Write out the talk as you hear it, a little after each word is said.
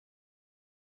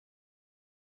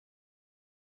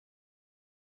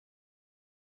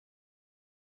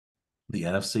The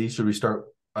NFC. Should we start?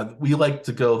 We like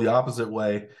to go the opposite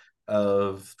way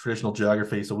of traditional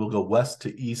geography. So we'll go west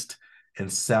to east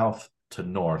and south to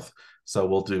north. So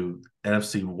we'll do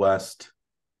NFC West,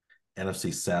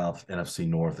 NFC South, NFC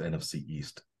North, NFC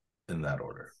East in that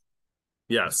order,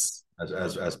 Yes,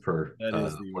 as per that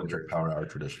is the One Trick order. Power Hour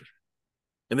tradition.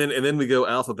 And then we go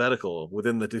alphabetical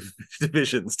within the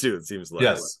divisions too. It seems like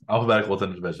Yes, alphabetical within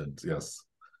the divisions. Yes,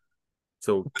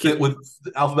 so. with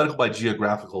alphabetical by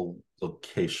geographical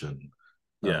location.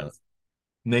 Yeah,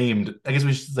 Named, I guess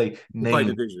we should say by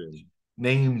named division.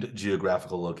 named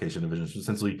geographical location divisions.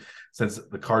 Since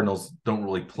the Cardinals don't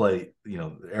really play,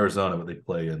 Arizona, but they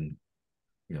play in,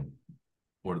 you know,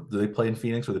 or do they play in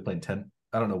Phoenix or they play in ten?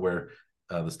 I don't know where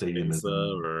the stadium is.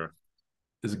 Or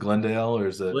Is it Glendale or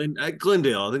is it?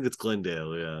 Glendale. I think it's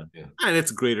Glendale. Yeah, Yeah, and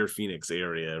it's Greater Phoenix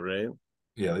area, right?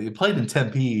 yeah. They played in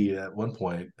Tempe at one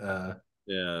point.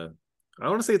 Yeah, I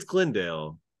want to say it's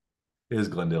Glendale. It is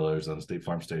Glendale, Arizona, State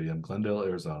Farm Stadium, Glendale,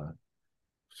 Arizona.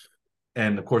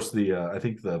 And of course, I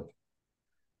think the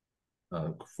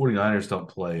 49ers don't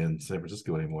play in San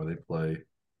Francisco anymore. They play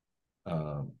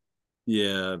um,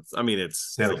 Yeah, I mean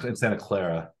it's in Santa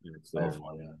Clara, Clear.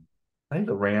 California. I think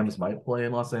the Rams might play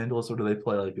in Los Angeles, or do they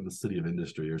play like in the city of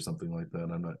industry or something like that?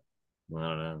 I'm not. I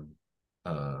don't know.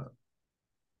 Uh,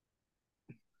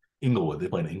 Inglewood. They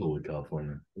play in Inglewood,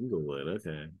 California, Inglewood.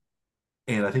 Okay.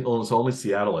 and I think only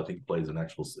Seattle. I think plays in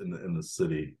actual in the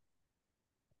city.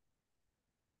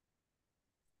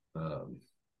 Um,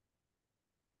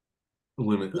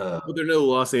 Lumen, But there are no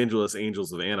Los Angeles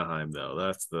Angels of Anaheim, though.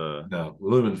 That's the no,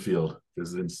 Lumen Field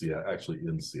is in Seattle, actually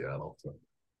in Seattle. So,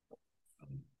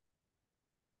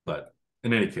 but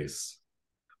in any case,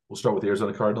 we'll start with the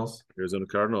Arizona Cardinals. Arizona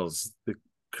Cardinals. They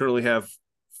currently have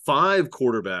 5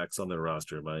 quarterbacks on their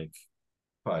roster, Mike.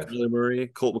 Five. Kyler Murray,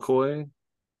 Colt McCoy,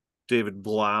 David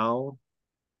Blau,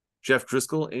 Jeff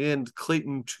Driscoll, and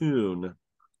Clayton Tune.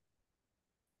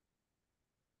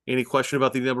 Any question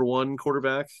about the number one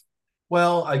quarterback?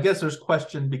 Well, I guess there's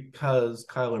question because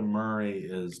Kyler Murray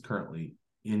is currently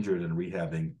injured and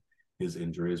rehabbing his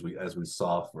injury, as we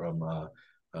saw from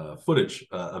footage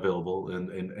available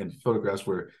and photographs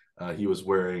where he was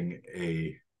wearing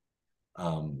a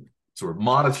sort of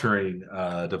monitoring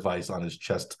device on his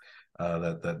chest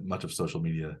that much of social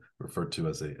media referred to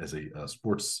as a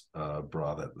sports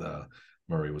bra that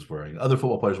Murray was wearing. Other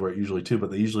football players wear it usually too,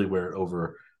 but they usually wear it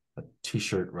over a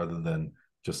t-shirt rather than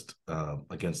just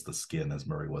against the skin as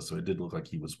Murray was. So it did look like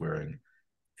he was wearing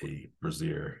a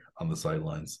brassiere on the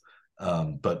sidelines.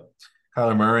 But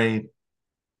Kyler Murray,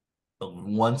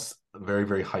 once a very,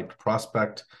 very hyped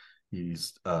prospect,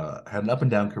 he's had an up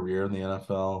and down career in the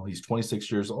NFL. He's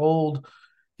 26 years old.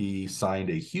 He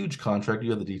signed a huge contract. You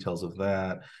have the details of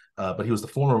that. But he was the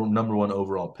former number one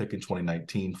overall pick in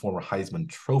 2019, former Heisman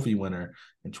Trophy winner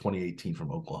in 2018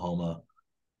 from Oklahoma.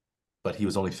 But he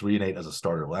was only 3-8 as a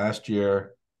starter last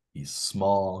year. He's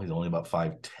small. He's only about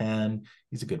 5'10".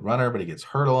 He's a good runner, but he gets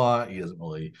hurt a lot. He doesn't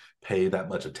really pay that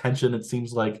much attention, it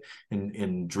seems like,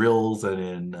 in drills and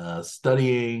in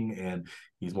studying, and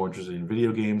he's more interested in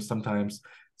video games sometimes.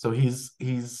 So he's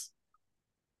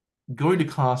going to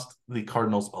cost the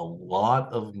Cardinals a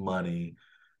lot of money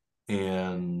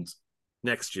and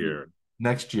Next year.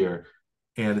 next year.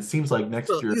 And it seems like next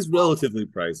Well, year, he's relatively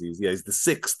pricey. Yeah, he's the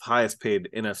sixth highest paid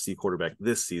NFC quarterback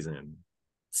this season,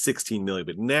 16 million.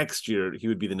 But next year he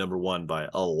would be the number one by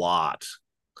a lot.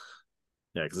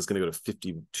 Yeah, because it's going to go to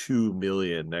 52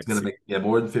 million it's next going to season. make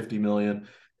more than 50 million.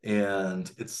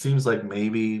 And it seems like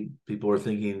maybe people are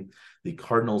thinking the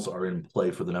Cardinals are in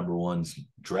play for the number one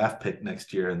draft pick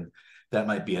next year. And that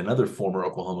might be another former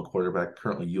Oklahoma quarterback,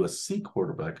 currently USC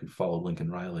quarterback, who followed Lincoln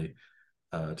Riley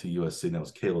to USC. And that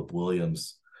was Caleb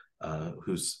Williams,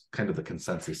 who's kind of the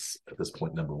consensus at this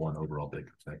point, number one overall pick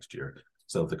next year.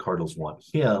 So if the Cardinals want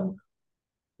him,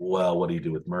 well, what do you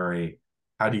do with Murray?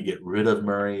 How do you get rid of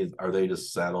Murray? Are they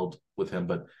just saddled with him?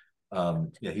 But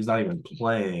yeah, he's not even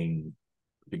playing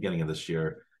the beginning of this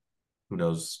year. Who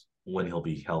knows when he'll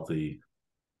be healthy?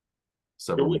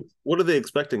 So Several weeks. what are they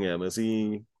expecting him? Is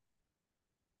he?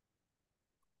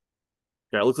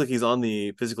 Yeah, it looks like he's on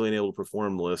the physically unable to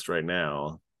perform list right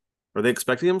now. Are they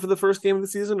expecting him for the first game of the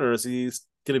season, or is he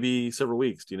going to be several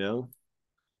weeks? Do you know?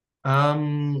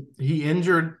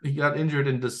 He got injured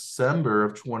in December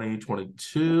of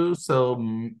 2022.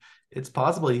 So it's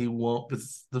possibly he won't,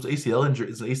 because those ACL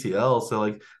injuries, it's ACL. So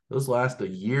like those last a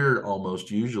year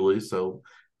almost usually. So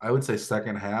I would say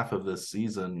second half of this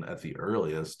season at the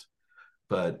earliest.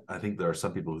 But I think there are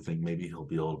some people who think maybe he'll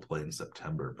be able to play in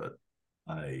September, but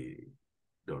I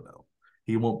don't know.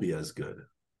 He won't be as good.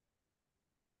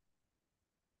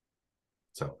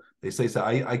 So, They say so.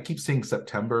 I keep seeing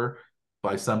September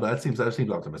by some, but that seems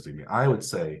optimistic to me. I would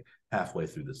say halfway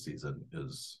through the season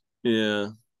is Yeah.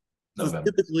 So it's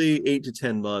November. typically 8 to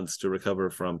 10 months to recover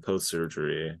from post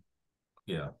surgery.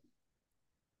 Yeah,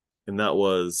 And that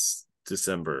was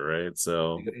December, right? he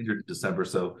So got injured in December,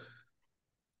 so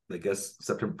I guess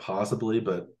September possibly,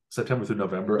 but September through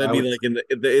November, I I mean, would. like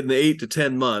in the 8 to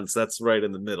 10 months, that's right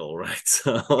in the middle, right?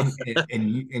 So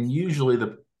And usually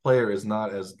the player is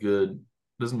not as good,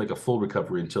 doesn't make a full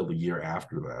recovery until the year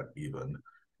after that. Even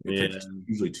it yeah. takes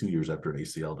usually 2 years after an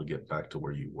ACL to get back to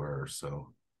where you were.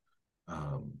 So,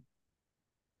 um,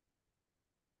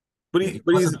 But yeah, he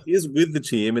but he's with the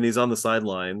team and he's on the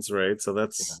sidelines, right? So yeah,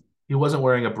 that's he wasn't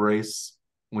wearing a brace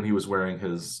when he was wearing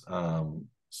his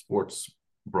sports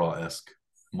bra esque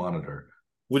monitor.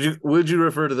 would you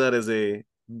refer to that as a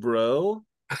bro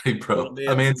Hey, or a bro,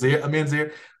 a man's man's ear, a man's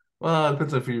ear. Well, it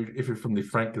depends if you're from the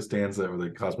Frank Costanza or the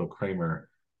Cosmo Kramer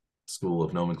school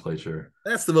of nomenclature.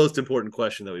 That's the most important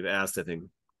question that we've asked, I think,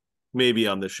 maybe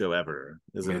on this show ever.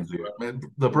 Is it a Man's bro? ear. Man,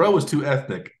 the bro was too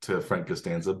ethnic to Frank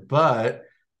Costanza, but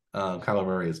Kyler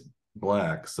Murray is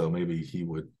black, so maybe he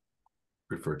would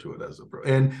refer to it as a bro.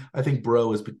 And I think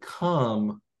bro has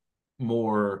become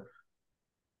more,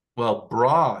 well,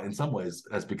 bra in some ways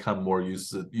has become more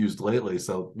used lately.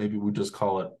 So maybe we just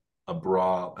call it a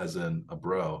bra, as in a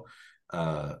bro,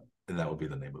 and that would be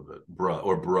the name of it, bra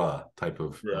or bra type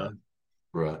of Yeah.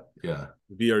 bra. Yeah,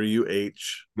 BRUH,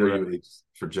 bro. WH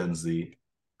for Gen Z.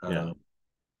 Yeah. Um,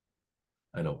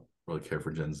 I don't really care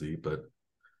for Gen Z, but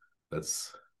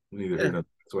that's neither here Yeah.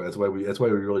 nor that's why we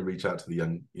really reach out to the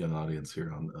young audience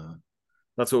here on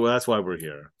That's why we're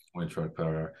here. Truck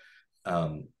Power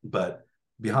Hour. But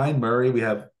behind Murray, we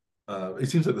have it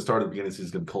seems like the start of the beginning of the season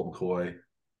is going to be Colt McCoy. Another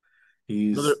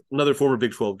He's another former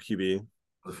Big 12 QB.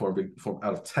 the form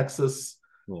out of Texas,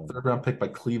 Yeah. third round pick by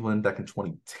Cleveland back in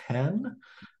 2010.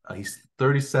 He's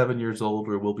 37 years old,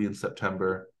 or will be in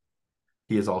September.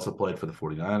 He has also played for the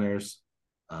 49ers,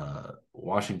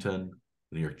 Washington,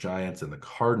 the New York Giants, and the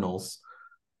Cardinals.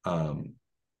 Um,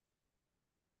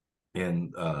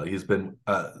 and he's been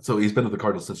with the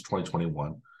Cardinals since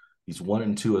 2021. He's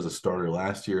 1-2 as a starter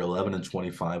last year,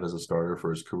 11-25 as a starter for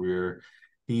his career.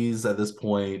 He's at this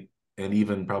point, and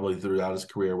even probably throughout his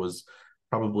career, was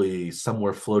probably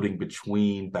somewhere floating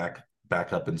between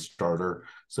backup and starter.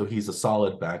 So he's a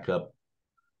solid backup,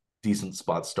 decent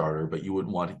spot starter, but you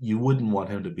wouldn't want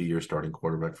him to be your starting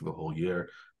quarterback for the whole year.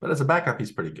 But as a backup,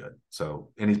 he's pretty good.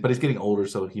 So he's getting older,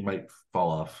 so he might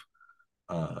fall off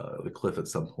the cliff at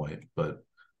some point. But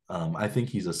I think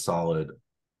he's a solid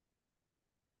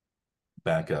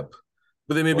backup.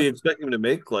 But they may be expecting him to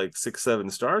make like 6, 7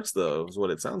 starts, though, is what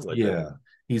it sounds like. Yeah,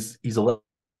 he's 11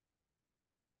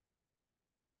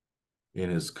 in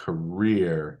his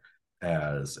career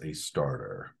as a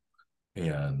starter,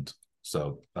 and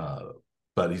so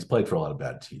but he's played for a lot of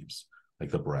bad teams like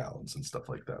the Browns and stuff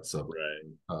like that. So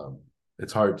Right.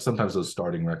 it's hard. Sometimes those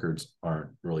starting records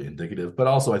aren't really indicative, but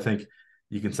also I think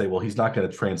you can say, well, he's not going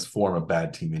to transform a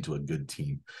bad team into a good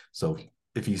team. So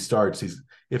if he starts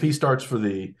for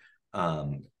the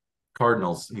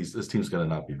Cardinals, his team's going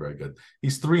to not be very good.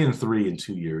 He's 3-3 in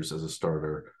 2 years as a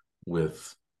starter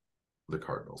with the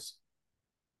Cardinals,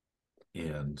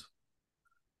 and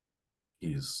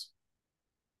he's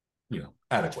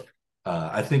adequate.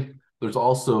 I think there's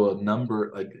also a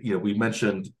number, like we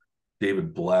mentioned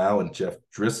David Blau and Jeff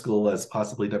Driscoll as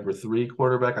possibly number 3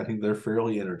 quarterback. I think they're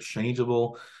fairly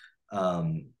interchangeable.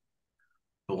 Um,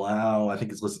 Blau, I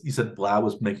think you said Blau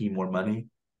was making more money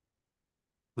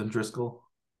than Driscoll.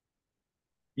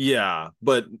 Yeah,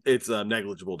 but it's a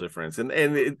negligible difference, and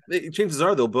chances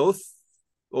are they'll both.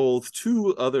 Well,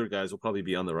 2 other guys will probably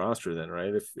be on the roster then,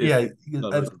 right? If Yeah, it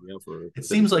seven.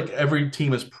 seems like every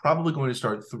team is probably going to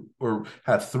start or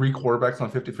have 3 quarterbacks on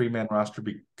a 53-man roster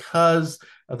because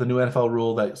of the new NFL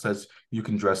rule that says you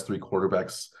can dress 3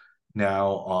 quarterbacks now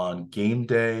on game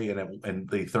day, and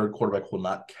the third quarterback will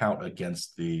not count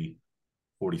against the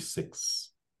 46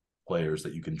 players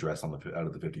that you can dress on out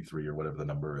of the 53 or whatever the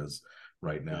number is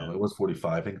right now. Yeah. It was 45,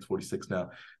 I think it's 46 now,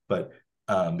 but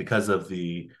because of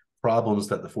the problems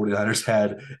that the 49ers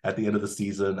had at the end of the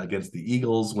season against the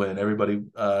Eagles when everybody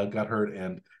got hurt,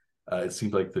 and it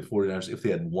seemed like the 49ers, if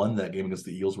they had won that game against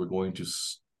the Eagles, were going to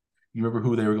you remember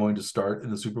who they were going to start in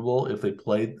the Super Bowl if they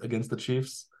played against the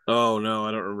Chiefs? Oh no,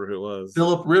 I don't remember who it was.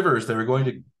 Philip Rivers. They were going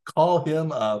to call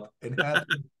him up and have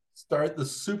him start the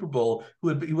Super Bowl,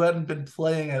 who hadn't been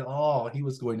playing at all. He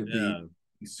was going to be Yeah.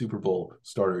 the Super Bowl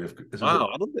starter Wow,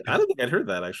 I don't think I'd heard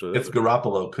that actually. if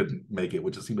Garoppolo couldn't make it,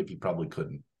 which it seemed like he probably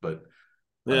couldn't. But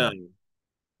Yeah.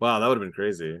 Wow, that would have been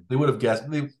crazy. They would have guessed.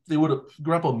 They would have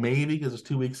Garoppolo maybe because it's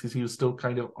 2 weeks because he was still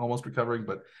kind of almost recovering.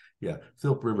 But yeah,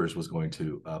 Philip Rivers was going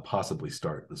to possibly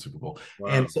start the Super Bowl.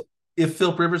 And Wow. so if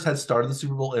Philip Rivers had started the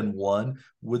Super Bowl and won,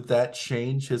 would that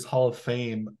change his Hall of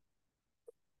Fame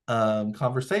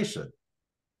conversation?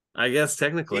 I guess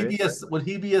technically. Would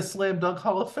he be a slam dunk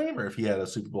Hall of Famer if he had a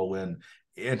Super Bowl win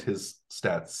and his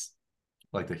stats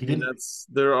like that? He I mean, didn't.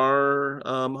 there are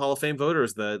Hall of Fame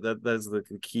voters that is the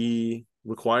key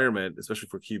requirement, especially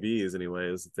for QBs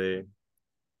anyway, is that they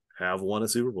have won a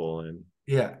Super Bowl. And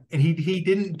Yeah, and he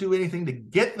didn't do anything to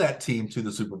get that team to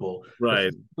the Super Bowl, but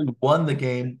right. he won the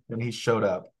game when he showed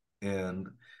up. And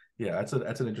yeah, that's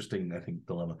an interesting, I think,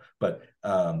 dilemma. But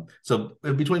so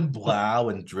between Blau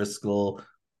and Driscoll,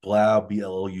 Blau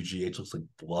Bloughh looks like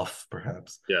Bluff,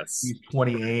 perhaps. Yes. He's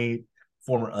 28,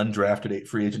 former undrafted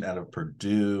free agent out of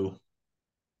Purdue.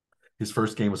 His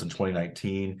first game was in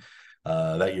 2019.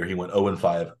 That year he went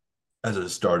 0-5 as a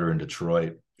starter in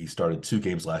Detroit. He started 2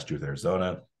 games last year with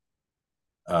Arizona.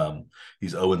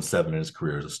 He's 0-7 in his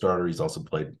career as a starter. He's also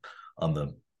played on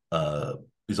the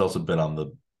he's also been on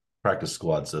the practice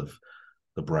squads of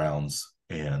the Browns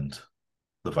and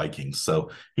the Vikings. So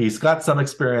he's got some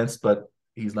experience, but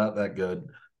he's not that good.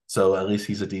 So at least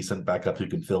he's a decent backup who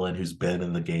can fill in, who's been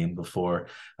in the game before.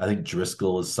 I think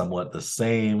Driscoll is somewhat the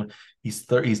same. He's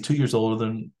 2 years older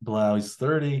than Blau. He's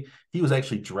 30. He was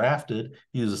actually drafted.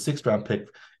 He was a 6th round pick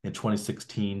in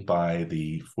 2016 by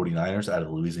the 49ers out of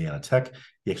Louisiana Tech.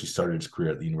 He actually started his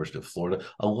career at the University of Florida.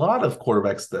 A lot of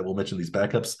quarterbacks that we'll mention, these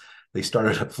backups, they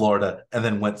started at Florida and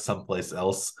then went someplace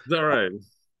else. Is that right?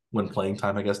 When playing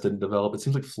time, I guess, didn't develop. It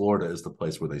seems like Florida is the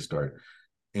place where they start.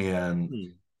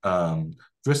 And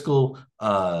Driscoll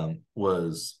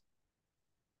was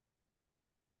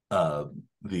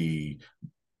the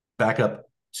backup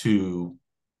to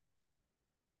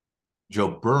Joe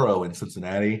Burrow in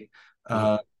Cincinnati.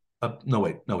 No,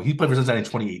 wait, no, he played for Cincinnati in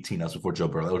 2018. That was before Joe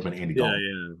Burrow. That would have been Andy Yeah,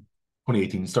 Dalton. yeah.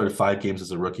 2018, he started 5 games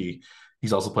as a rookie.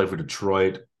 He's also played for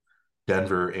Detroit,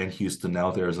 Denver, and Houston. Now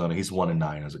with Arizona, he's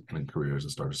 1-9 as a career as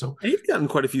a starter. So He'd gotten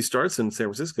quite a few starts in San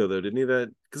Francisco, though, didn't he?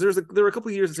 That because there were a couple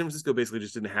of years in San Francisco basically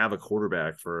just didn't have a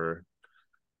quarterback for.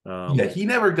 yeah, he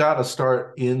never got a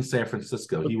start in San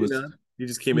Francisco. He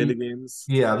just came into games.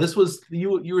 Yeah, this was you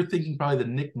were thinking probably the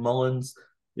Nick Mullins,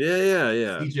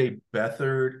 Yeah. CJ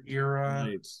Beathard era.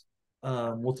 Right.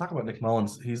 We'll talk about Nick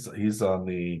Mullins. He's on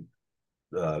the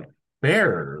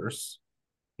Bears.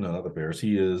 No, not the Bears.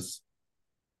 He is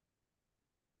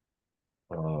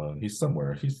he's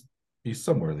somewhere. He's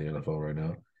somewhere in the NFL right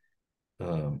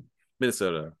now.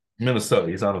 Minnesota. Minnesota.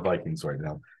 He's on the Vikings right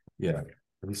now. Yeah,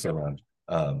 he's around.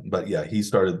 But yeah, he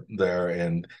started there,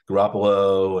 and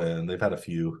Garoppolo, and they've had a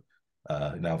few.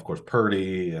 Now, of course,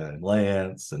 Purdy and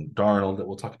Lance and Darnold that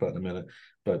we'll talk about in a minute.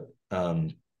 But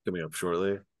Coming up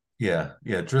shortly. yeah,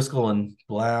 Driscoll and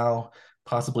Blau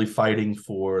possibly fighting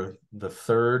for the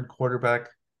third quarterback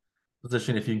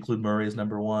position if you include Murray as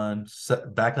number one.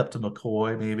 Back up to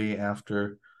McCoy maybe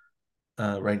after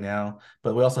right now.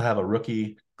 But we also have a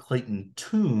rookie, Clayton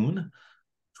Tune,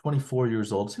 24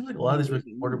 years old. Seems like a lot of these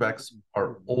rookie quarterbacks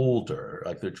are older,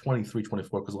 like they're 23,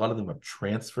 24, because a lot of them have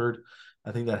transferred.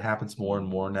 I think that happens more and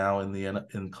more now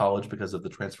in college because of the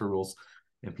transfer rules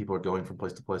and people are going from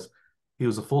place to place. He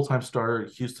was a full-time starter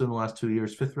at Houston the last 2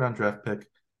 years, 5th-round draft pick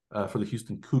for the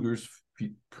Houston Cougars,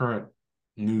 current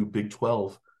new Big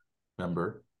 12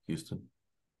 member, Houston.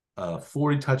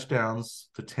 40 touchdowns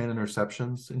to 10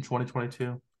 interceptions in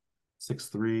 2022,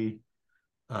 6'3",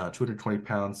 220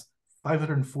 pounds,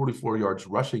 544 yards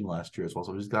rushing last year as well.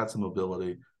 So he's got some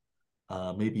mobility.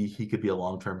 Maybe he could be a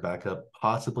long-term backup,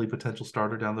 possibly potential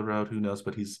starter down the road. Who knows?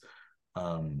 But he's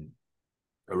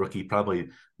a rookie, probably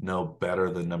no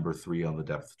better than number 3 on the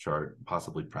depth chart,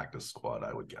 possibly practice squad,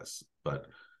 I would guess. But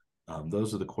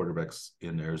those are the quarterbacks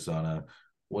in Arizona.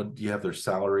 What do you have their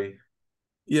salary?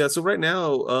 Yeah, so right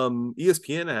now,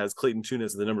 ESPN has Clayton Tune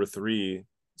as the number 3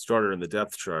 starter in the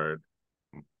depth chart.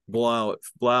 Blau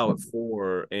at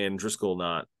 4 and Driscoll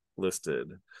not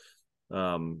listed.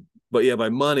 But yeah, by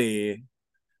money,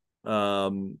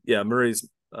 Murray's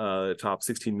top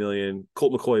 16 million.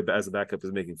 Colt McCoy as a backup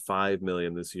is making 5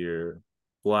 million this year.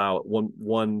 Blau at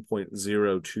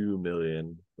 1.02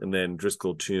 million, and then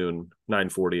Driscoll Tune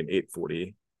 940 and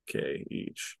 840K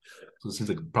each. So it seems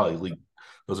like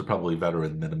those are probably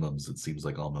veteran minimums. It seems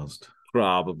like almost.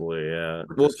 Probably, yeah.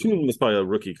 Well, Tune was probably a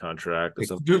rookie contract or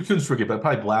something. Tune's rookie, but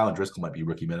probably Blau and Driscoll might be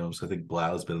rookie minimums. I think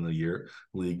Blau has been in the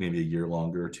league maybe a year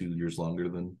longer, 2 years longer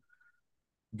than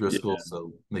Driscoll,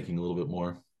 so making a little bit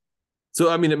more. So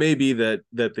I mean, it may be that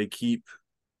they keep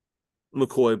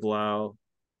McCoy, Blau,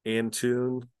 and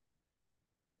Tune,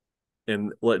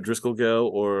 and let Driscoll go,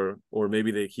 or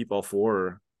maybe they keep all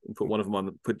four and put one of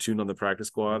them put Tune on the practice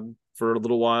squad for a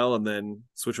little while and then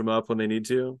switch them up when they need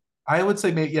to. I would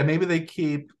say maybe they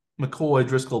keep McCoy,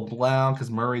 Driscoll, Blount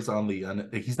because Murray's on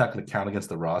he's not going to count against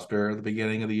the roster at the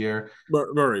beginning of the year,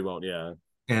 Murray won't, yeah.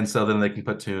 and so then they can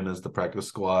put Tune as the practice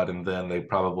squad, and then they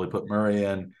probably put Murray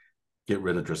in, get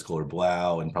rid of Driscoll or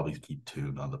Blau, and probably keep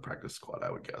Tune on the practice squad, I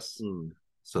would guess.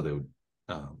 So they would.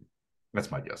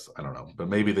 That's my guess. I don't know, but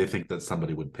maybe they think that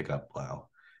somebody would pick up Blau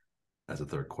as a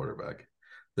third quarterback.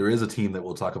 There is a team that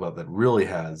we'll talk about that really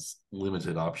has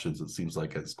limited options, it seems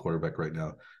like, as quarterback right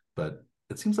now. But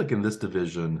it seems like in this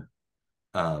division,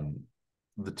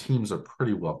 the teams are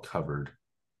pretty well covered.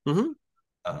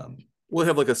 We'll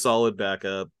have like a solid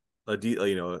backup, a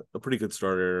pretty good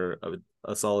starter,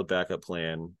 a solid backup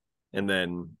plan, and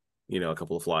then a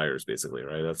couple of flyers, basically,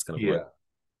 right? That's kind of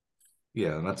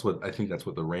and that's what I think. That's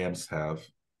what the Rams have.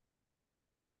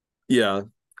 Yeah,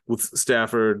 with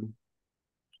Stafford,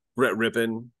 Brett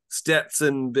Rippon,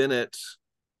 Stetson Bennett,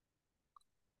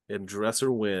 and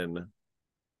Dresser Wynn.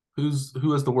 Who has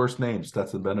the worst name,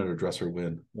 Stetson Bennett or Dresser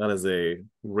Wynn? That is a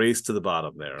race to the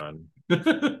bottom there.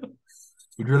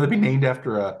 Would you rather be named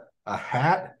after a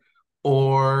hat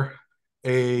or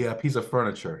a piece of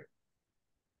furniture?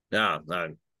 Yeah,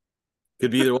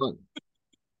 could be either one.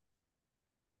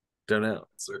 Don't know.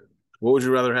 Sir. What would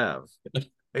you rather have?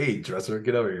 Hey, Dresser,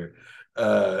 get over here.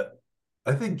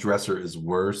 I think Dresser is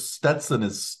worse. Stetson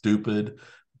is stupid,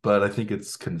 but I think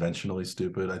it's conventionally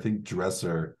stupid. I think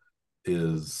Dresser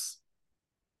is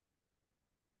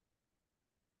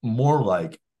more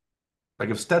like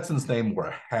if Stetson's name were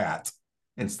a hat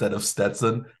instead of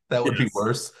Stetson, that would be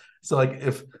worse. So like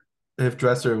if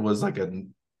Dresser was like a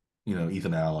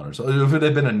Ethan Allen or so, if it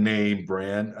had been a name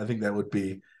brand, I think that would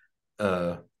be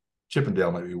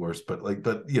Chippendale might be worse, but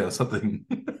something.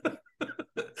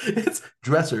 It's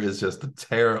Dresser is just a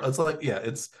terror. It's like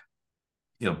it's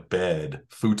bed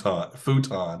futon.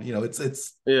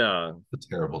 It's a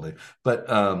terrible name.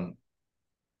 But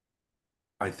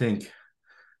I think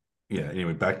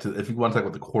anyway, back to, if you want to talk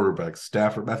about the quarterback,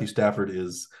 Matthew Stafford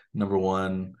is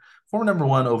former number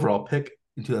one overall pick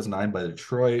in 2009 by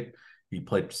Detroit. He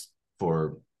played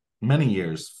for many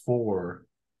years for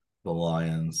the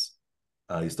Lions.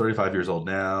 He's 35 years old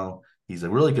now. He's a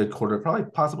really good quarterback,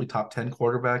 probably possibly top 10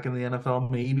 quarterback in the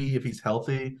NFL, maybe if he's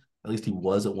healthy. At least he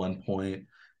was at one point.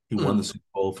 He won the Super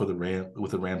Bowl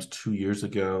with the Rams 2 years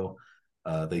ago.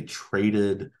 They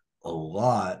traded a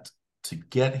lot to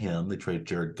get him. They traded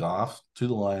Jared Goff to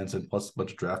the Lions and plus a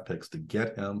bunch of draft picks to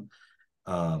get him.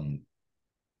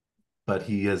 But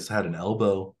he has had an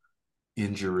elbow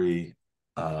injury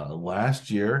last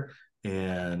year,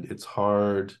 and it's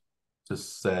hard to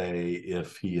say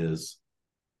if he is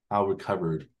how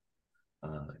recovered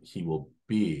he will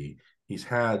be. He's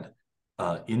had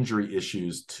injury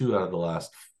issues 2 out of the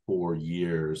last 4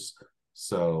 years.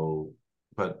 So,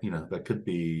 but that could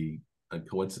be a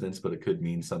coincidence, but it could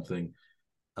mean something.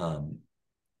 In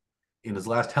his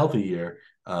last healthy year,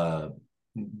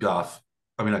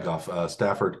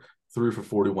 Stafford threw for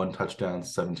 41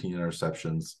 touchdowns, 17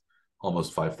 interceptions,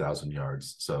 almost 5,000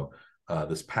 yards. So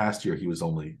this past year, he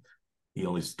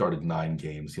only started 9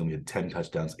 games. He only had 10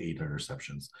 touchdowns, 8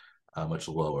 interceptions, much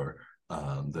lower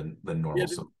than normal. Yeah,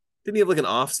 didn't he have like an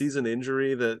off-season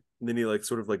injury that then he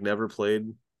sort of never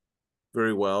played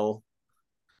very well?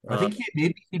 I think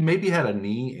he maybe had a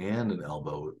knee and an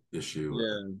elbow issue.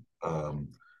 Yeah.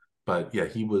 But yeah,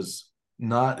 he was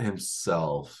not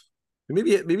himself.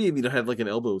 Maybe he had like an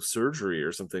elbow surgery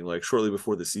or something shortly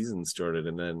before the season started,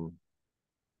 and then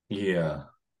they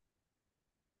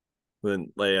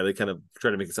kind of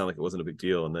tried to make it sound like it wasn't a big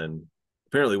deal, and then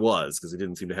apparently was, because he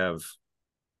didn't seem to have.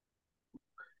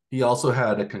 He also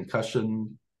had a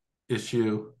concussion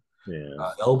issue,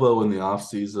 elbow in the off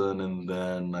season, and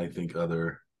then I think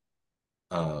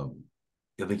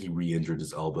he re-injured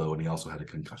his elbow, and he also had a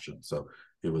concussion. So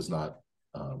it was not.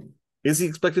 Is he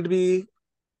expected to be?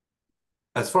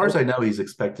 As far as I know, he's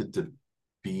expected to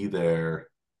be there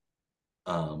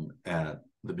at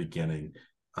the beginning.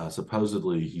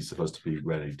 Supposedly, he's supposed to be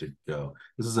ready to go.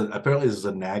 Apparently this is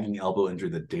a nagging elbow injury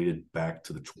that dated back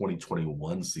to the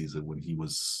 2021 season when he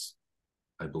was,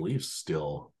 I believe,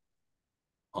 still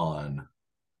on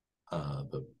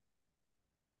the.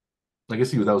 I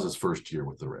guess that was his first year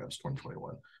with the Rams,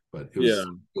 2021, but it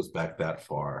goes back that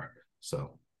far.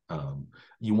 So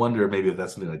you wonder maybe if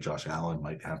that's something like Josh Allen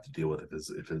might have to deal with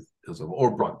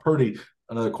or Brock Purdy,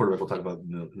 another quarterback we'll talk about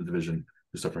in the division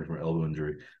who's suffering from an elbow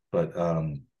injury. But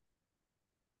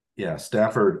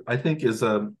Stafford, I think, is he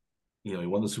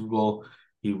won the Super Bowl.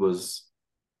 He was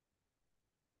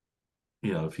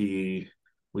if he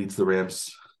leads the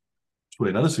Rams to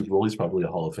another Super Bowl, he's probably a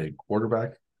Hall of Fame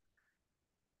quarterback.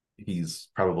 He's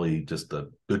probably just a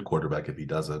good quarterback if he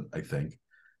doesn't, I think.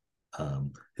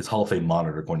 His Hall of Fame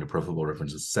monitor, according to Pro Football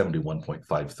Reference, is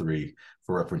 71.53.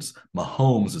 For reference,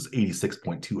 Mahomes is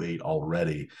 86.28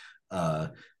 already.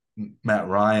 Matt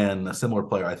Ryan, a similar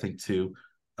player, I think, too.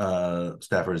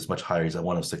 Stafford is much higher. He's at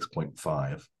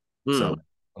 106.5. So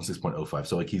 106.05.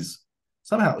 So like he's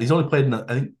only played I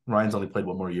think Ryan's only played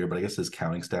one more year, but I guess his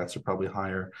counting stats are probably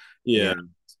higher. Yeah.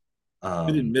 And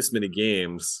He didn't miss many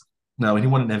games. no, and he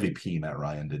won an MVP. Matt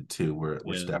Ryan did too, where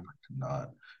Yeah. Stafford did not.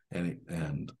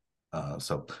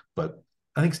 But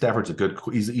I think Stafford's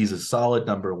he's a solid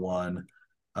number one.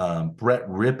 Brett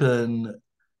Rippon,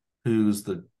 who's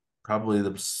probably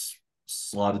the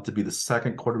slotted to be the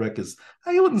second quarterback, is,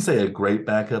 I wouldn't say a great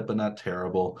backup, but not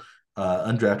terrible.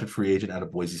 Undrafted free agent out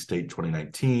of Boise State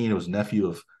 2019. It was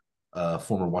nephew of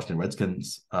former Washington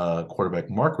Redskins quarterback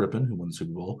Mark Rippon, who won the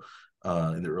Super Bowl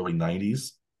in the early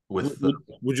 90s.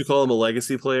 Would you call him a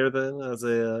legacy player then? As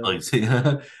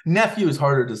a nephew is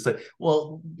harder to say.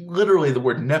 Well, literally, the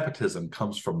word nepotism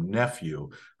comes from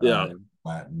nephew. Yeah.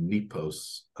 Latin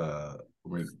nepos,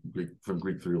 from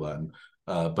Greek through Latin.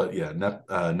 But yeah,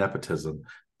 nepotism.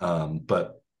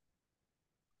 But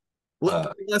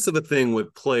less of a thing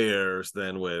with players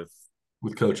than with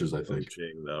coaches, I think.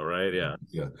 Coaching, though, right? Yeah.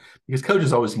 Yeah. Because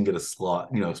coaches always can get a spot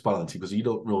on the team, because you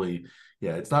don't really,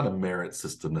 it's not a merit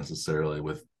system necessarily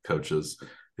with coaches.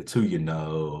 It's who it's a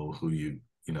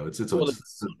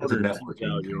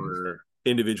networking. Your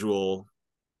individual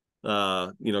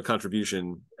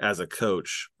contribution as a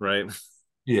coach, right?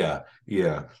 Yeah.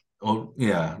 Oh,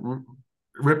 yeah.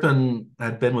 Rippon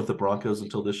had been with the Broncos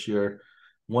until this year,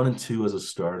 1-2 as a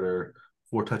starter,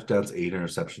 4 touchdowns, 8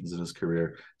 interceptions in his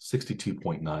career,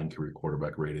 62.9 career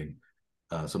quarterback rating.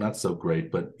 So not so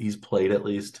great, but he's played at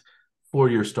least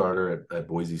 4-year starter at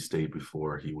Boise State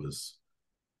before he was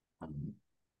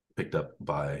picked up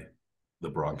by the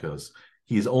Broncos.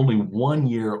 He's only 1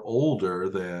 year older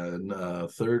than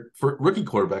rookie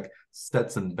quarterback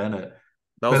Stetson Bennett.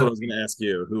 That was what I was going to ask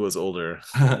you. Who was older?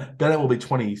 Bennett will be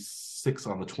 26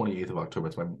 on the 28th of October.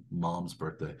 It's my mom's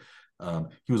birthday.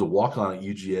 He was a walk-on at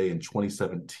UGA in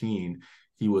 2017.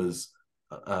 He was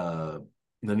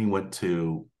then he went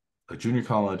to a junior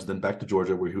college, then back to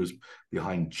Georgia, where he was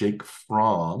behind Jake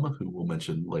Fromm, who we'll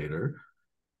mention later,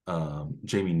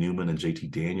 Jamie Newman and JT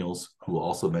Daniels, who we'll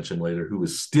also mention later, who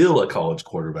is still a college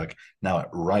quarterback now at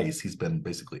Rice. He's been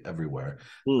basically everywhere.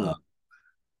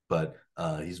 But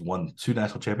he's won 2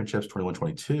 national championships,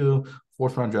 21-22,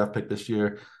 4th-round draft pick this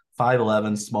year,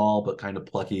 5'11", small but kind of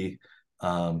plucky.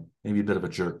 Maybe a bit of a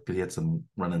jerk, because he had some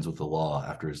run-ins with the law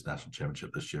after his national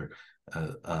championship this year,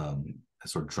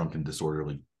 sort of drunken,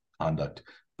 disorderly conduct.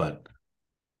 But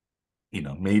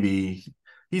maybe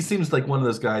he seems like one of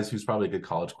those guys who's probably a good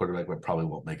college quarterback, but probably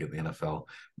won't make it in the NFL,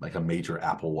 like a Major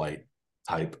Applewhite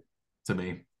type to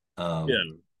me.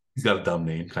 He's got a dumb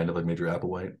name, kind of like Major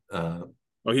Applewhite.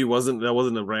 He wasn't. That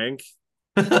wasn't a rank.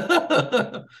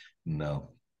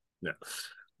 No. Yeah.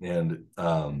 And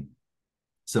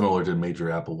similar to Major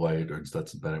Applewhite or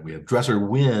Stetson Bennett, we have Dresser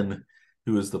Wynn,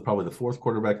 who is probably the 4th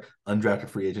quarterback, undrafted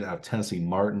free agent out of Tennessee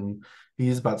Martin.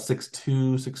 He's about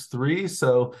 6'2", 6'3",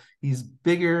 so he's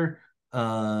bigger.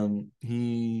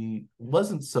 He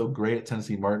wasn't so great at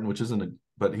Tennessee Martin,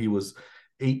 but he was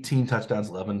 18 touchdowns,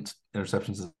 11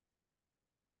 interceptions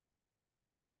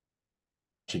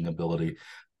ability.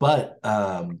 But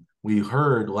we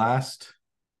heard last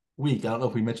week, I don't know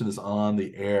if we mentioned this on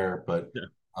the air, but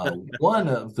one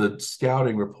of the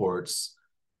scouting reports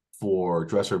for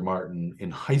Dresser Martin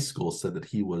in high school said that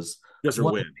he was Dresser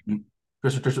Wynn in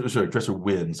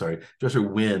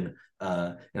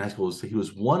high school. He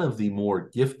was one of the more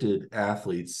gifted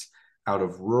athletes out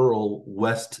of rural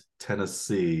West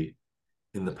Tennessee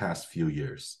in the past few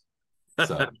years.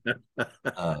 So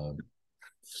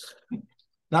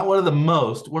not one of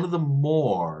the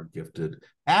more gifted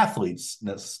athletes.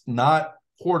 That's not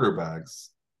quarterbacks,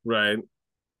 right?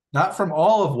 Not from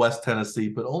all of West Tennessee,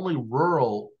 but only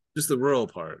just the rural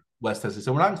part, West Tennessee.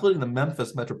 So we're not including the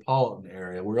Memphis metropolitan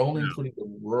area. We're only including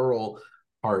the rural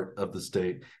part of the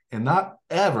state, and not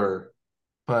ever,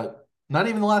 but not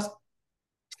even the last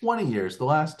 20 years, the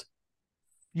last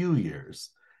few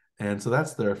years. And so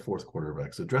that's their 4th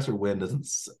quarterback. So Dresser Wynn doesn't.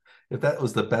 If that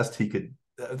was the best he could.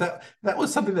 That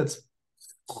was something that's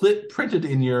printed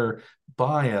in your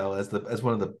bio as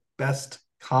one of the best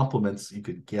compliments you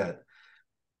could get.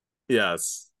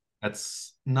 Yes,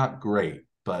 that's not great,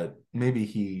 but maybe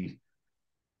he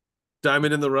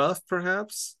diamond in the rough,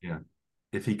 perhaps. Yeah,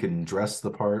 if he can dress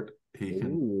the part, he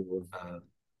can.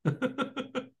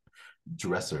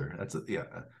 Dresser. Yeah.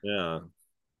 Yeah.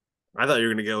 I thought you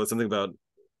were going to go with something about,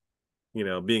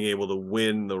 being able to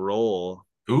win the role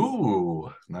Ooh,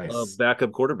 of nice.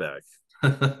 backup quarterback.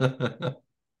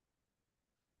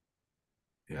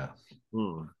 Yeah.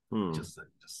 Hmm. Hmm. Just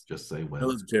say when.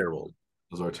 Those are terrible.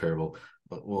 Those are terrible.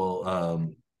 But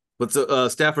well, But so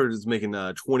Stafford is making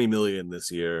 20 million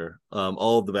this year.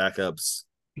 All of the backups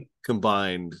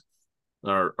combined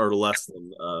are less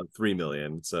than 3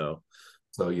 million. So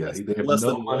so yeah, less, they have less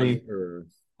no than one money per.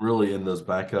 really in those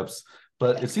backups.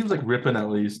 But it seems like Rippon at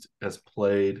least has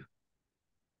played,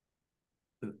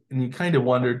 and you kind of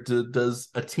wonder, does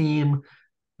a team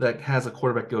that has a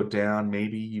quarterback go down,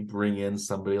 maybe you bring in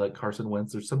somebody like Carson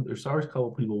Wentz. There's always a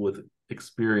couple people with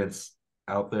experience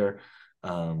out there.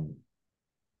 Um,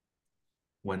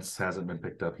 Wentz hasn't been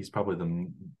picked up. He's probably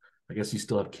I guess you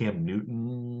still have Cam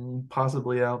Newton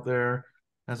possibly out there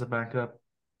as a backup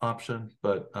option,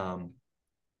 but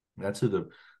that's who the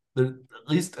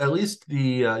at least the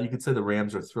you could say the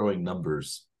Rams are throwing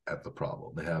numbers at the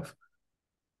problem. They have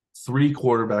three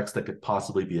quarterbacks that could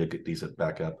possibly be a decent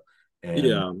backup, and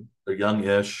Yeah. they're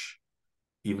young-ish,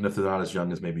 even if they're not as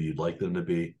young as maybe you'd like them to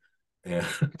be. And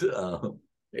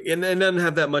And doesn't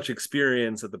have that much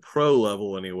experience at the pro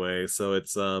level anyway. So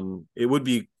it's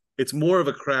more of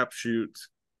a crapshoot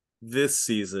this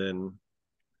season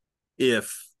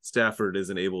if Stafford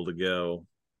isn't able to go,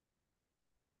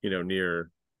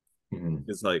 near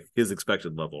his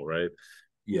expected level, right?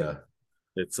 yeah,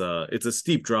 It's a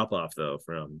steep drop off though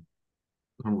from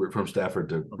Stafford to from Rip and Stafford.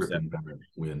 Better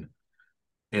win.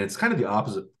 And it's kind of the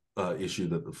opposite issue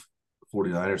that the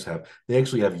 49ers have. They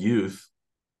actually have youth.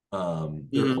 Their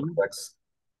Mm-hmm. quarterbacks,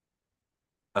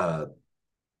 uh,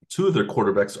 two of their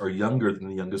quarterbacks are younger than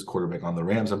the youngest quarterback on the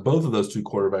Rams, and both of those two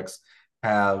quarterbacks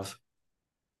have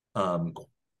um,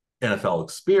 NFL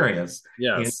experience.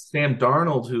 And Yes. Sam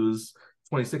Darnold, who's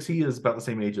 26, he is about the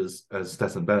same age as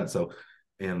Stetson Bennett. So,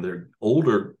 and their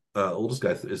oldest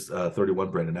guy is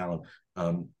 31, Brandon Allen.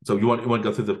 So you want to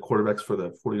go through the quarterbacks for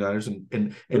the 49ers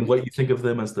and what you think of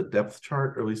them as the depth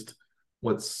chart, or at least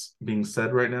what's being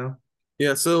said right now?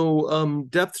 Yeah, so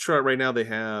depth chart right now they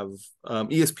have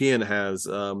ESPN has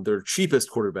their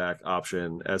cheapest quarterback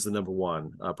option as the number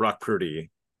one, Brock Purdy,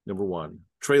 number one,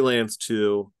 Trey Lance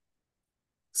two,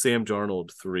 Sam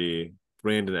Darnold three,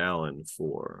 Brandon Allen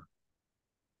four.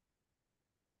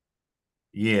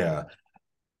 Yeah,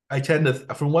 I tend to,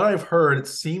 from what I've heard, it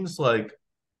seems like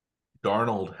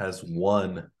Darnold has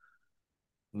won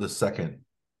the second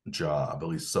job, at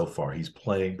least so far. He's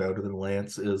playing better than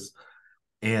Lance is.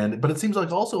 But it seems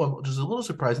like also, which is a little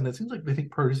surprising, it seems like they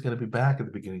think Purdy's going to be back at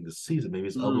the beginning of the season. Maybe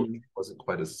his elbow wasn't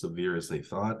quite as severe as they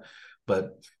thought,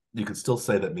 but you could still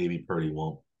say that maybe Purdy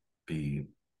won't be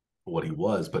what he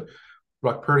was. But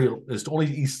Brock Purdy he's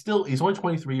only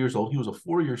 23 years old. He was a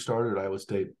 4-year starter at Iowa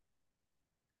State.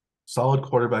 Solid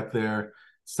quarterback there.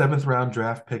 Seventh round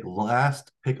draft pick,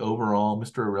 last pick overall,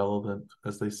 Mr. Irrelevant,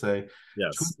 as they say.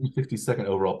 Yes. 252nd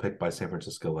overall pick by San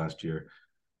Francisco last year.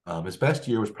 His best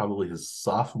year was probably his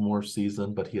sophomore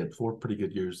season, but he had 4 pretty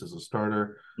good years as a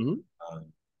starter. Mm-hmm.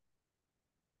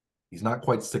 He's not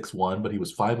quite 6'1", but he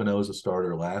was 5-0 as a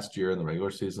starter last year in the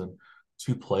regular season.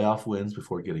 2 playoff wins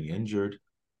before getting injured.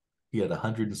 He had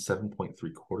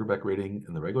 107.3 quarterback rating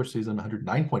in the regular season,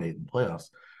 109.8 in playoffs.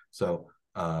 So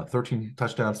 13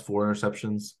 touchdowns, 4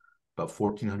 interceptions, about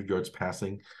 1,400 yards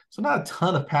passing. So not a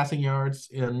ton of passing yards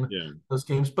in those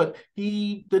games, but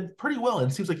he did pretty well.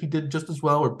 And it seems like he did just as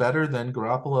well or better than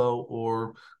Garoppolo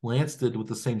or Lance did with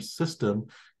the same system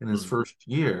in his first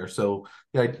year. So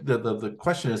the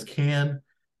question is, can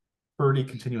Purdy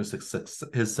continue his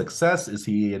success? Is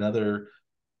he another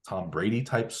Tom Brady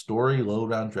type story, low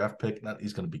round draft pick? Not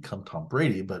he's going to become Tom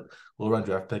Brady, but low round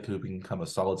draft pick who can become a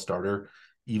solid starter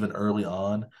even early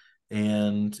on.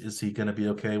 And is he going to be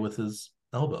okay with his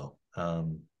elbow?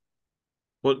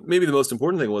 Well, maybe the most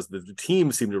important thing was that the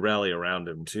team seemed to rally around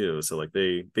him too. So like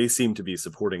they seem to be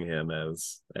supporting him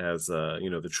as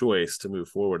the choice to move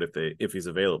forward if he's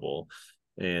available.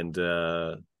 And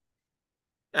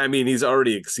I mean, he's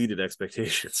already exceeded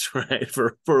expectations, right?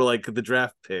 For like the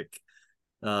draft pick.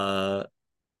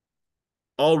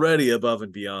 Already above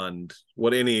and beyond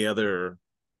what any other,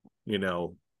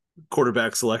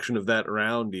 quarterback selection of that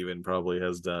round even probably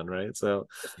has done, right? So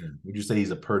would you say he's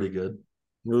a pretty good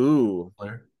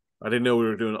player? I didn't know we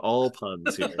were doing all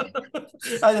puns here.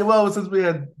 Well, since we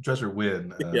had Dresser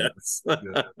win. Yes.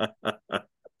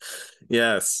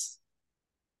 Yes.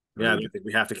 Yeah, I think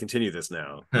we have to continue this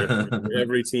now.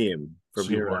 Every team from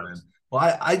here on.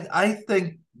 Well, I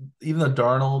think even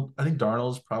though I think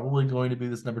Darnold's probably going to be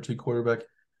this number 2 quarterback.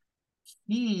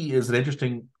 he is an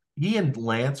interesting. He and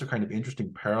Lance are kind of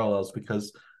interesting parallels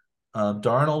because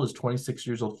Darnold is 26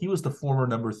 years old. He was the former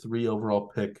number 3 overall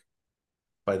pick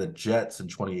by the Jets in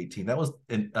 2018. That was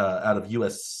out of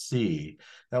USC.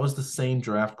 That was the same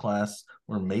draft class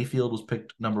where Mayfield was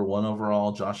picked number 1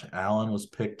 overall. Josh Allen was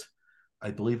picked,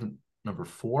 I believe, number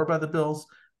 4 by the Bills.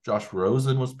 Josh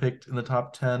Rosen was picked in the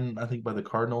top 10, I think, by the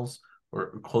Cardinals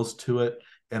or close to it.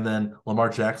 And then Lamar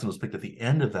Jackson was picked at the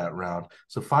end of that round.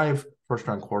 So 5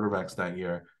 first-round quarterbacks that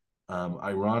year.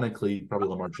 Ironically, probably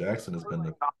Lamar Jackson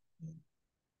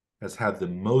has had the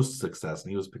most success,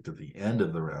 and he was picked at the end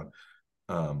of the round.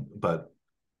 But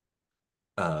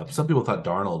some people thought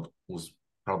Darnold was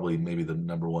probably maybe the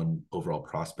number 1 overall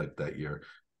prospect that year,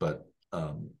 but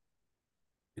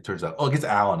it turns out, I guess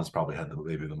Allen has probably had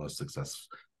maybe the most success,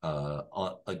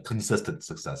 a consistent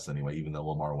success anyway, even though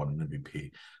Lamar won an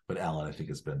MVP. But Allen, I think,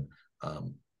 has been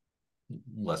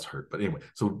less hurt. But anyway,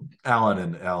 so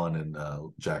Allen and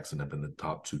Jackson have been the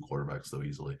top 2 quarterbacks though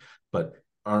easily. But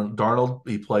Darnold,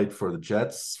 he played for the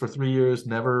Jets for 3 years,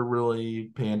 never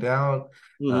really panned out.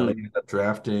 They ended up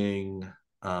drafting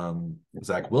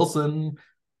Zach Wilson,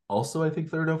 also I think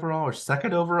 3rd overall or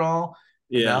 2nd overall.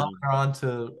 And now they're on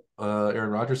to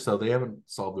Aaron Rodgers, so they haven't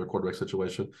solved their quarterback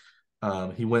situation.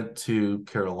 He went to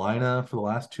Carolina for the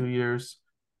last 2 years.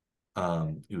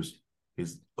 He's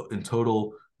in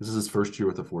total, this is his first year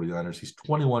with the 49ers. He's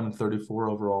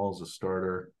 21-34 overall as a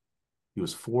starter. He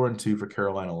was 4-2 for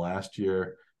Carolina last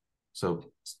year.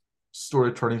 So sort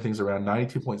of turning things around.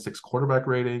 92.6 quarterback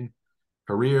rating.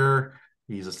 Career,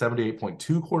 he's a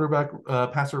 78.2 quarterback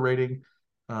passer rating.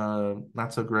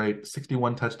 Not so great.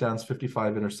 61 touchdowns,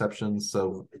 55 interceptions.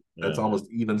 So that's almost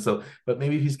even. So, but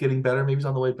maybe he's getting better. Maybe he's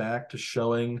on the way back to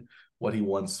showing what he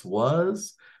once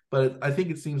was. But I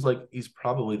think it seems like he's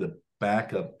probably the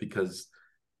backup because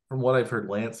from what I've heard,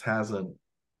 Lance hasn't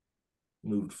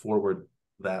moved forward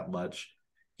that much.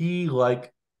 He's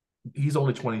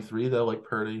only 23 though, like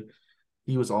Purdy.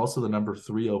 He was also the number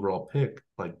 3 overall pick,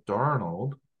 like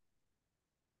Darnold.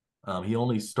 He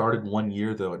only started 1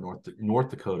 year though at North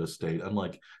Dakota State,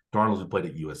 unlike Darnold who played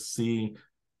at USC.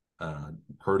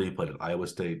 Purdy played at Iowa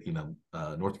State.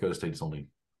 North Dakota State is only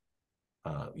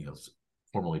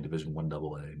formerly Division I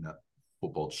AA, not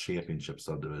football championship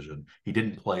subdivision. He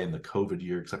didn't play in the COVID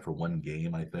year except for 1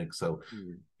 game, I think. So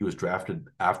he was drafted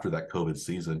after that COVID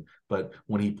season. But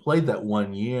when he played that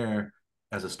 1 year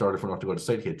as a starter for North Dakota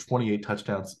State, he had 28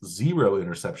 touchdowns, 0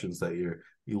 interceptions that year,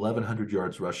 1,100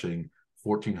 yards rushing,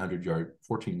 14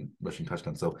 rushing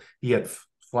touchdowns. So he had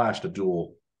flashed a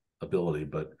dual ability,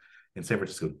 but in San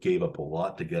Francisco gave up a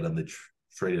lot to get him. They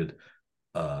traded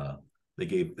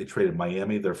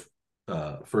Miami their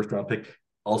first round pick,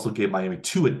 also gave Miami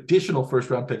 2 additional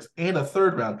first round picks and a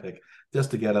 3rd round pick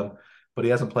just to get him. But he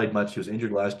hasn't played much. He was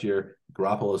injured last year.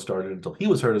 Garoppolo started until he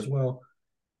was hurt as well.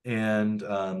 And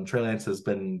Trey Lance has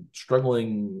been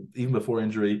struggling even before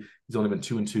injury. He's only been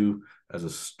 2-2 as a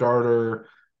starter.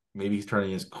 Maybe he's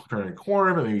turning a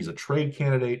corner, but maybe he's a trade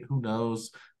candidate. Who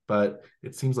knows? But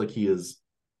it seems like he is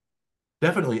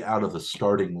definitely out of the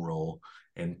starting role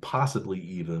and possibly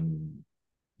even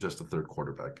just a 3rd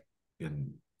quarterback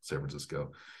in San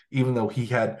Francisco, even though he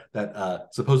had that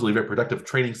supposedly very productive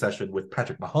training session with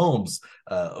Patrick Mahomes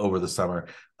over the summer.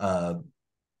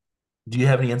 Do you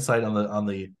have any insight on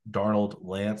the Darnold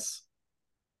Lance?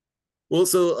 Well,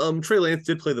 so Trey Lance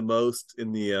did play the most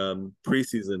in the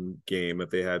preseason game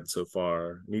that they had so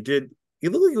far. And he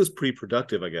looked like he was pretty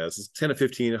productive, I guess. It's 10 of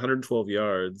 15, 112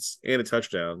 yards and a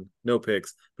touchdown, no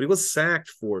picks. But he was sacked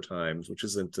 4 times, which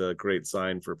isn't a great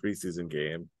sign for a preseason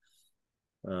game.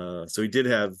 So he did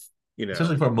have,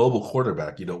 especially for a mobile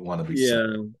quarterback, you don't want to be sick.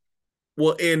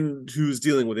 Well, and who's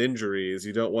dealing with injuries,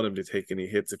 you don't want him to take any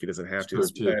hits if he doesn't have to,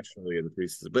 especially in the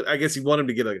preseason. But I guess you want him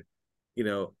to get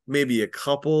maybe a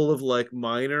couple of like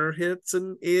minor hits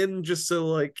in just so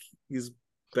like he's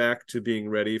back to being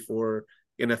ready for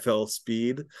NFL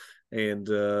speed and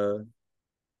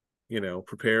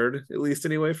prepared at least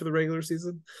anyway for the regular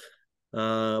season.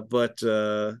 Yeah,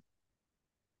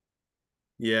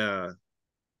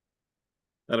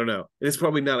 I don't know. It's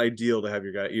probably not ideal to have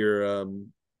your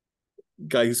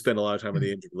guy who spent a lot of time on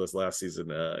the injured list last season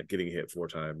getting hit 4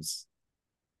 times.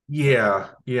 Yeah.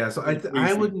 So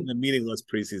I wouldn't, a meaningless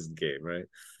preseason game, right?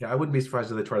 Yeah, I wouldn't be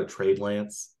surprised if they try to trade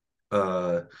Lance.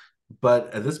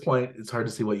 But at this point, it's hard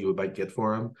to see what you might get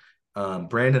for him.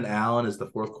 Brandon Allen is the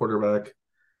 4th quarterback.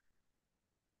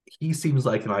 He seems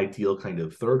like an ideal kind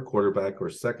of 3rd quarterback or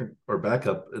second or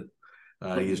backup.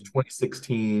 He's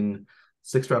 2016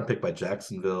 6th round pick by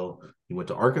Jacksonville. He went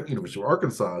to University of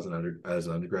Arkansas as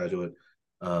an undergraduate.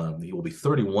 He will be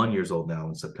 31 years old now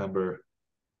in September.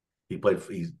 He played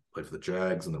for the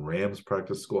Jags and the Rams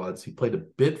practice squads. He played a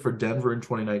bit for Denver in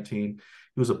 2019.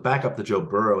 He was a backup to Joe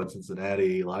Burrow in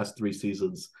Cincinnati last 3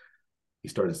 seasons. He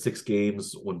started 6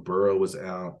 games when Burrow was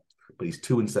out, but he's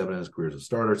 2-7 in his career as a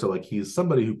starter. So like he's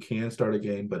somebody who can start a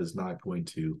game, but is not going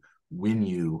to win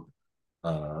you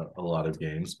a lot of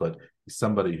games. But he's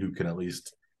somebody who can at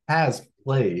least has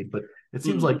played. But it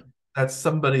seems like that's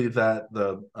somebody that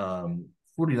the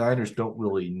 49ers don't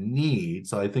really need.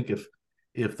 So I think if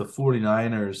the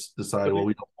 49ers decide, well,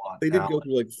 we don't want they did Allen. go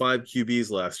through like 5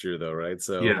 QBs last year, though, right?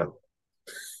 So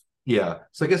yeah.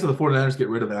 So I guess if the 49ers get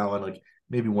rid of Allen, like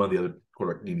maybe one of the other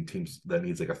quarterback needing teams that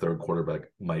needs like a third quarterback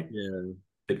might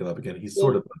pick it up again. He's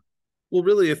sort of well,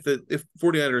 really, if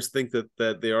 49ers think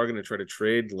that they are going to try to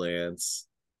trade Lance,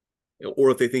 or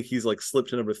if they think he's like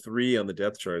slipped to number 3 on the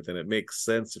depth chart, then it makes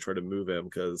sense to try to move him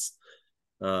because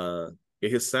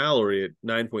his salary at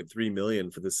 $9.3 million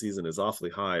for this season is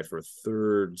awfully high for a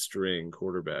third string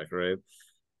quarterback, right?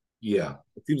 Yeah.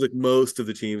 It seems like most of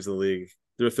the teams in the league,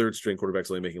 their third string quarterback's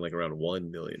only making like around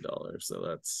 $1 million.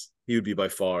 So he would be by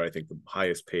far, I think, the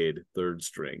highest paid third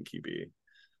string QB.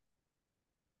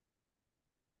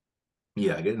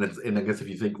 Yeah, and I guess if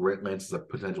you think Lance is a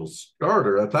potential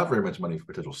starter, that's not very much money for a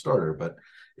potential starter, but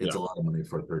it's a lot of money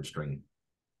for a third string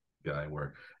guy.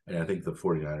 And I think the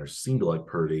 49ers seem to like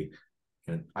Purdy.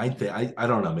 And I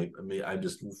don't know, maybe I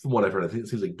just from what I've heard, I think it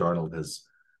seems like Darnold has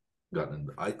gotten.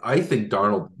 I think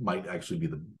Darnold might actually be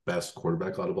the best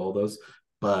quarterback out of all those,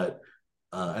 but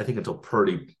I think until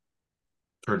Purdy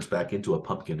turns back into a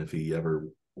pumpkin, if he ever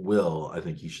will, I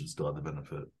think he should still have the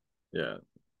benefit. Yeah,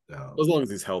 as long as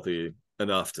he's healthy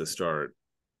enough to start.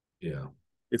 Yeah,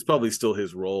 it's probably still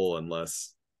his role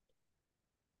unless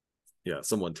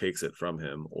someone takes it from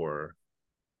him or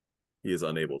he is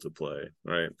unable to play,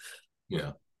 right?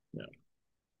 Yeah. Yeah.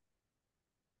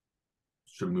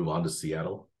 Should we move on to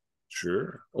Seattle?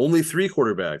 Sure. Only 3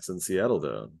 quarterbacks in Seattle,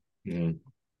 though. Mm-hmm.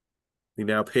 He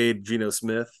now paid Geno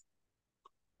Smith,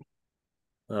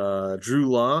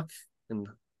 Drew Lock, and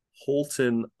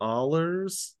Holton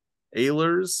Ahlers.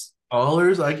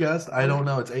 Ahlers, I guess. I don't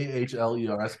know. It's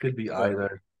Ahlers. Could be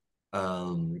either.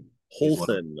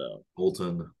 Holton, though.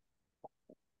 Holton.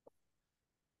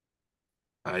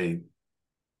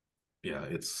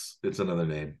 It's another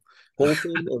name.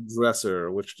 Holton or Dresser,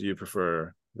 which do you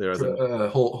prefer?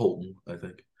 Holton, I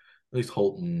think. At least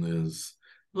Holton is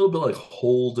a little bit like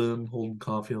Holden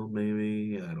Caulfield,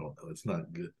 maybe. I don't know. It's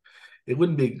not good.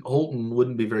 Holton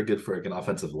wouldn't be very good for like an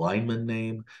offensive lineman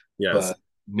name. Yes. But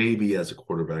maybe as a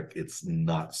quarterback, it's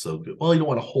not so good. Well, you don't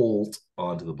want to hold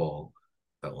onto the ball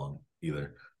that long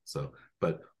either. So,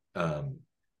 but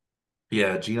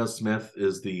Geno Smith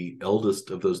is the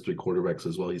eldest of those 3 quarterbacks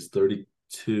as well. He's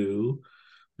 32.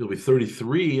 He'll be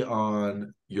 33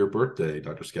 on your birthday,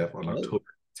 Dr. Scaff, on October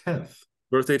 10th.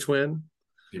 Birthday twin?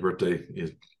 Your birthday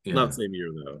is not same year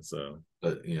though, so.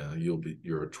 But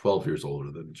you're 12 years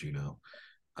older than Geno.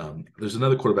 There's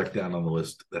another quarterback down on the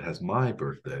list that has my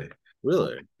birthday.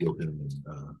 Really?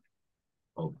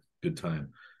 Good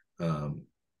time.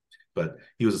 But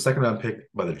he was a second-round pick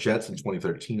by the Jets in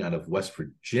 2013 out of West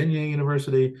Virginia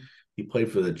University. He played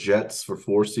for the Jets for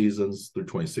 4 seasons through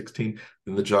 2016,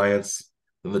 then the Giants,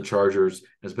 then the Chargers, and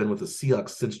has been with the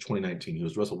Seahawks since 2019. He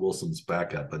was Russell Wilson's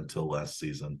backup until last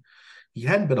season. He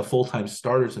hadn't been a full-time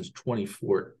starter since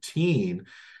 2014,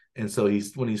 and so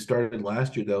when he started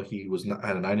last year, though, he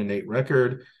had a 9-8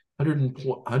 record,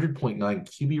 100.9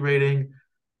 QB rating,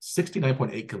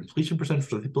 69.8 completion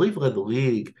percentage. I believe led the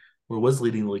league, or was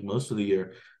leading the league most of the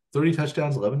year. 30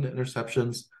 touchdowns, 11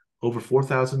 interceptions, over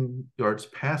 4,000 yards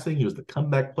passing. He was the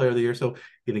comeback player of the year, so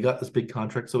he got this big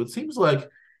contract. So it seems like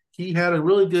he had a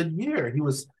really good year.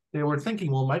 They were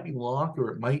thinking, well, it might be Locke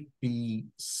or it might be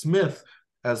Smith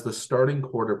as the starting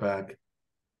quarterback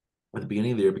at the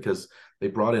beginning of the year because they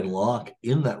brought in Locke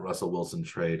in that Russell Wilson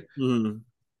trade. Mm-hmm.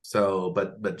 So,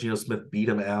 but Geno Smith beat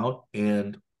him out,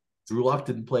 and Drew Lock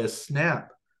didn't play a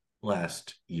snap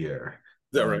last year.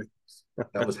 Is that right?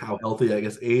 That was how healthy, I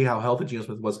guess, A, how healthy Geno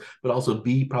Smith was, but also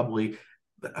B, probably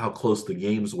how close the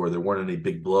games were. There weren't any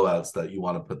big blowouts that you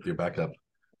want to put your backup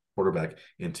quarterback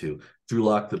into. Drew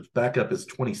Lock, the backup, is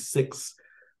 26,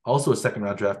 also a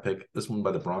second-round draft pick, this one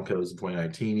by the Broncos in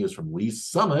 2019. He was from Lee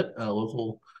Summit, a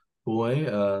local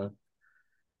boy,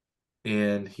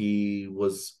 and he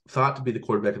was thought to be the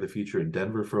quarterback of the future in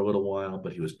Denver for a little while,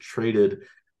 but he was traded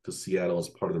to Seattle as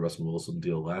part of the Russell Wilson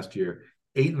deal last year.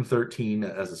 8-13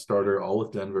 as a starter, all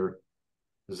with Denver.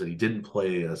 Is that he didn't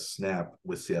play a snap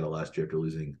with Seattle last year after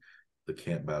losing the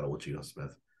camp battle with Geno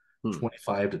Smith.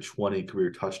 25-20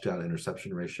 career touchdown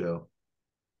interception ratio.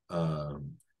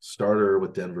 Starter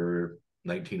with Denver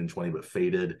 19 and 20, but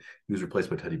faded. He was replaced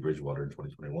by Teddy Bridgewater in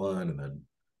 2021, and then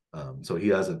so he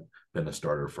hasn't been a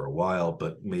starter for a while,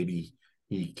 but maybe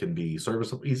he can be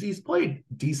serviceable. He's played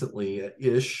decently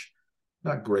ish,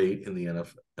 not great in the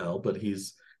NFL, but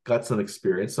he's got some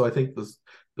experience. So I think the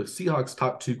Seahawks'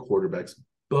 top two quarterbacks,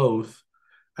 both.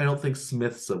 I don't think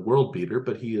Smith's a world beater,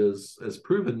 but he has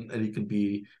proven that he can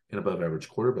be an above average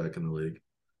quarterback in the league.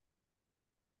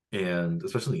 And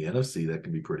especially in the NFC, that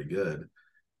can be pretty good.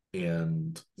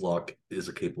 And Locke is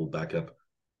a capable backup.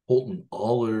 Holton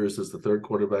Allers is the third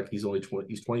quarterback. He's only 20,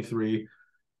 he's 23.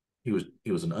 He was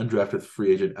an undrafted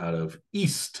free agent out of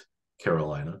East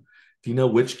Carolina. Do you know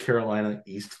which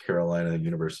East Carolina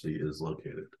University is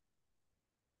located?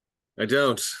 I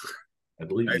don't. I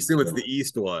believe I assume it's the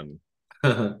East one.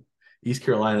 East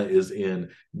Carolina is in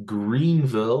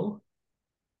Greenville,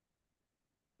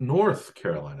 North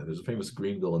Carolina. There's a famous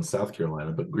Greenville in South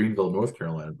Carolina, but Greenville, North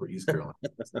Carolina for East Carolina.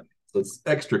 So it's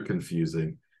extra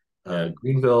confusing.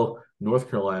 Greenville, North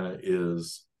Carolina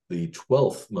is the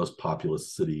 12th most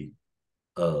populous city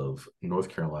of North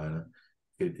Carolina.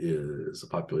 It is a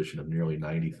population of nearly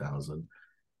 90,000.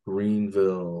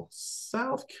 Greenville,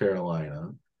 South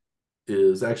Carolina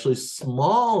is actually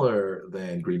smaller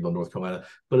than Greenville, North Carolina,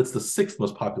 but it's the sixth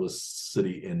most populous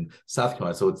city in South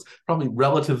Carolina. So it's probably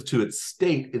relative to its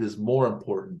state, it is more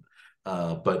important.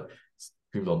 But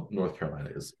Greenville, North Carolina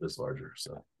is larger.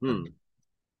 So,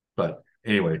 but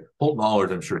anyway, Holton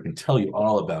Allers, I'm sure, can tell you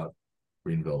all about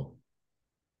Greenville,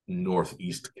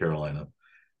 Northeast Carolina.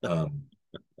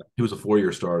 He was a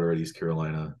 4-year starter at East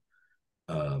Carolina.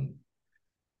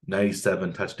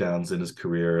 97 touchdowns in his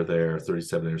career there,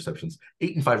 37 interceptions,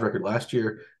 8-5 record last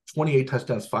year, 28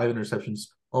 touchdowns, 5 interceptions,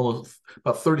 almost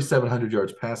about 3,700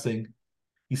 yards passing.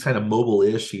 He's kind of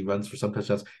mobile-ish. He runs for some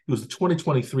touchdowns. He was the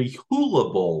 2023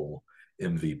 Hula Bowl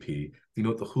MVP. Do you know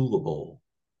what the Hula Bowl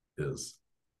is?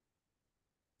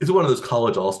 It's one of those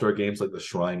college all-star games like the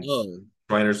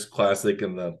Shriners Classic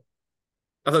and the...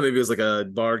 I thought maybe it was like a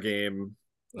bar game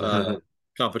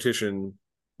competition,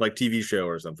 like TV show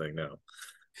or something. No.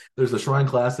 There's the Shrine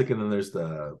Classic, and then there's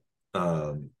the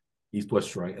East-West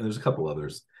Shrine, and there's a couple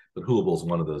others. But Hula Bowl is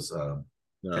one of those kind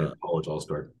of college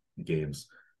all-star games.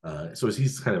 So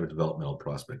he's kind of a developmental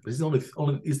prospect. But he's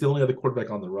the only other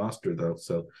quarterback on the roster, though.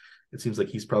 So it seems like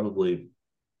he's probably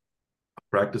a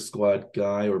practice squad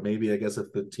guy, or maybe I guess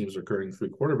if the teams are carrying 3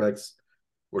 quarterbacks,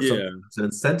 or something, it's an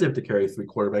incentive to carry 3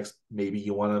 quarterbacks. Maybe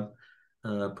you want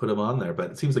to put him on there,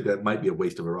 but it seems like that might be a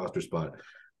waste of a roster spot.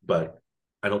 But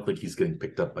I don't think he's getting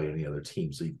picked up by any other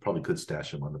team, so you probably could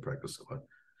stash him on the practice squad.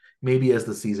 Maybe as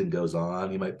the season goes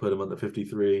on, you might put him on the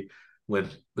 53 when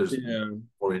there's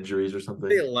more injuries or something.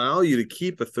 They allow you to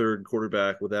keep a third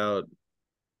quarterback without,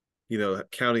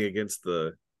 counting against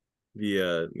the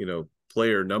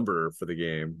player number for the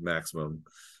game maximum.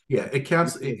 Yeah, it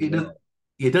counts.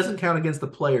 It doesn't count against the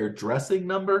player dressing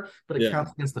number, but it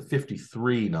counts against the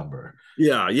 53 number.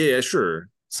 Yeah, sure.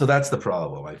 So that's the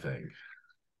problem, I think.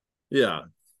 Yeah.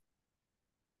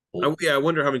 I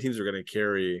wonder how many teams are going to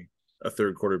carry a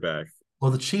third quarterback.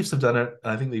 Well, the Chiefs have done it,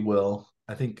 and I think they will.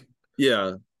 I think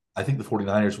the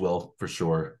 49ers will, for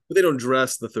sure. But they don't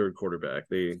dress the third quarterback.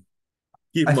 They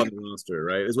keep him on the roster,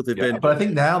 right? Is what they've been. But I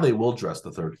think now they will dress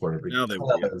the third quarterback. Now they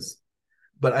will.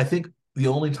 But I think the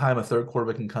only time a third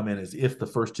quarterback can come in is if the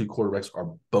first 2 quarterbacks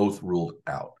are both ruled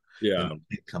out. Yeah. And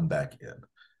they can't come back in.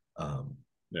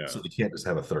 So they can't just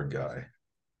have a third guy.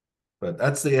 But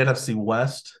that's the NFC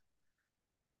West.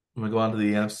 I'm gonna go on to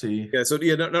the NFC. Yeah, so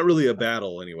not really a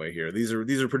battle anyway here. These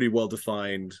are pretty well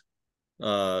defined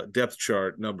depth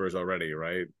chart numbers already,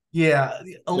 right? Yeah,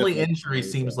 the only injury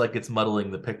seems like it's muddling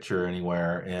the picture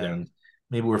anywhere, and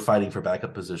maybe we're fighting for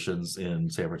backup positions in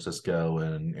San Francisco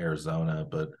and Arizona,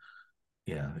 but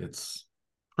it's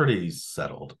pretty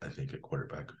settled, I think, at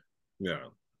quarterback. Yeah,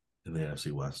 in the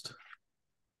NFC West.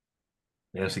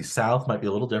 The NFC South might be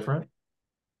a little different.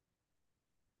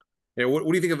 Yeah, what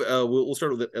do you think of? We'll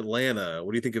start with Atlanta.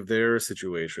 What do you think of their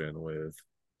situation with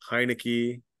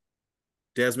Heineke,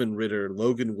 Desmond Ridder,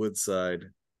 Logan Woodside,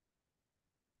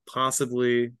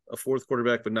 possibly a 4th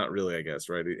quarterback, but not really, I guess,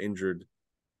 right? Injured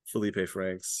Felipe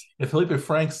Franks. Yeah, Felipe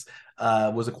Franks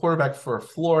was a quarterback for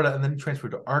Florida, and then he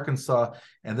transferred to Arkansas,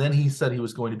 and then he said he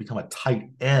was going to become a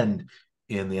tight end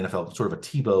in the NFL, sort of a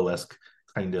Tebow-esque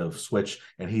kind of switch,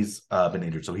 and he's been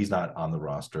injured, so he's not on the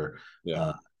roster.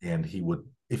 And he would,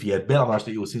 if he had been on the roster,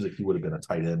 it seems like he would have been a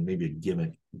tight end, maybe a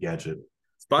gimmick gadget.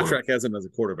 Spot-Track has him as a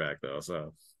quarterback, though,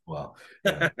 so. Well,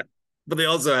 but they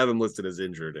also have him listed as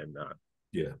injured and not.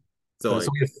 Yeah. So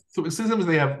it seems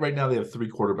they have right now. They have 3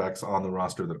 quarterbacks on the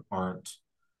roster that aren't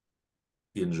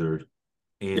injured,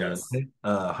 And Yes.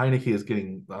 Heineke is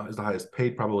the highest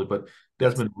paid probably, but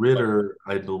Yes. Desmond Ritter,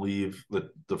 I believe that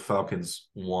the Falcons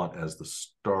want as the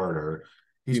starter.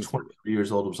 He's Seems like 23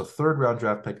 years old. It was a third round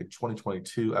draft pick in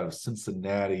 2022 out of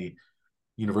Cincinnati,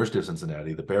 University of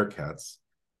Cincinnati, the Bearcats.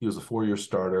 He was a 4-year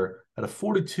starter, had a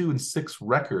 42-6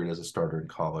 record as a starter in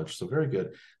college, so very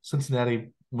good. Cincinnati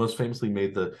most famously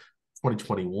made the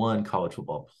 2021 college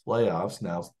football playoffs.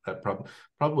 Now, that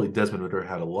probably Desmond Ritter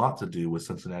had a lot to do with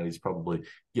Cincinnati's probably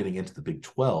getting into the Big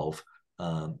 12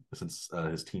 since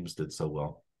his teams did so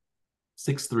well.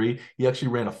 6'3". He actually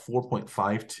ran a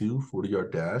 4.52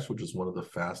 40-yard dash, which is one of the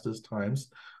fastest times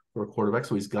for a quarterback.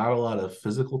 So he's got a lot of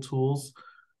physical tools.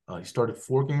 He started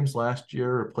 4 games last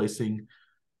year, replacing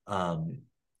um,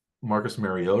 Marcus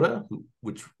Mariota,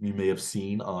 which you may have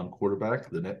seen on Quarterback,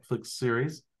 the Netflix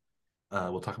series.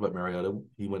 We'll talk about Mariota.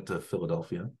 He went to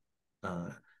Philadelphia,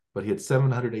 but he had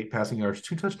 708 passing yards,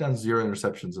 2 touchdowns, 0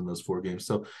 interceptions in those 4 games.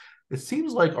 So it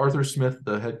seems like Arthur Smith,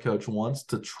 the head coach, wants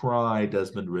to try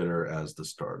Desmond Ritter as the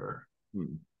starter.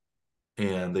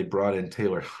 And they brought in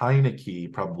Taylor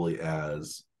Heineke probably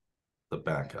as the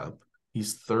backup.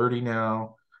 He's 30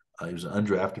 now. He was an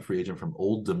undrafted free agent from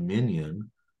Old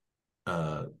Dominion.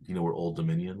 You know where Old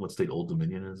Dominion? What state Old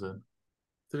Dominion is in?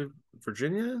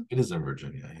 Virginia? It is in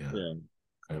Virginia.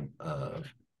 Yeah.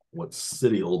 What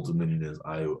city Old Dominion is,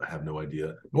 I have no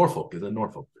idea. Norfolk is in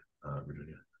Norfolk,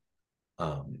 Virginia.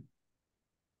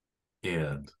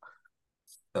 And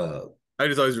I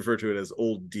just always refer to it as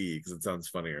Old D because it sounds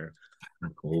funnier.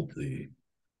 the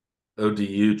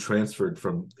ODU transferred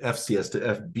from FCS to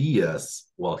FBS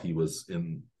while he was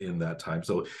in that time.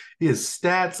 So his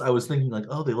stats, I was thinking like,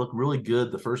 oh, they look really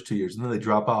good the first 2 years, and then they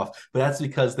drop off. But that's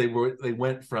because they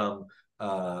went from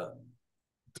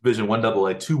Division 1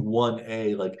 AA to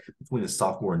 1A, like between his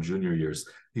sophomore and junior years.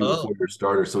 He was a 4-year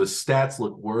starter, so his stats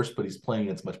look worse, but he's playing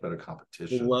against much better The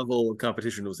competition. level of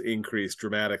competition was increased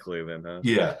dramatically then, huh?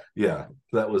 Yeah.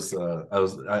 That was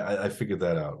I figured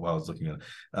that out while I was looking at it.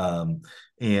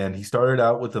 And he started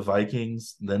out with the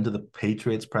Vikings, then to the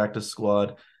Patriots practice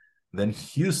squad, then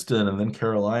Houston, and then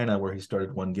Carolina, where he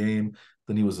started 1 game.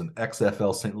 Then he was an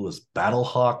XFL St. Louis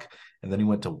Battlehawk, and then he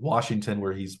went to Washington,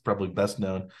 where he's probably best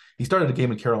known. He started a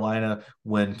game in Carolina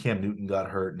when Cam Newton got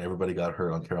hurt, and everybody got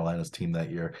hurt on Carolina's team that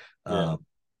year. Yeah.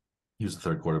 He was the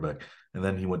third quarterback, and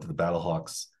then he went to the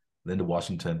Battlehawks, then to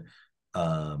Washington.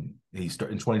 He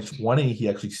started in 2020. He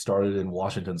actually started in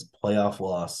Washington's playoff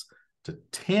loss to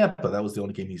Tampa. That was the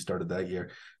only game he started that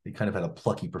year. He kind of had a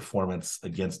plucky performance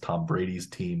against Tom Brady's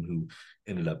team, who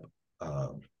ended up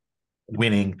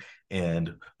winning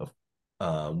and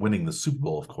winning the Super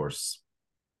Bowl, of course,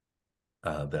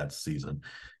 that season.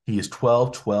 He is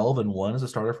 12-12-1 as a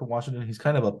starter for Washington. He's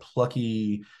kind of a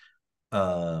plucky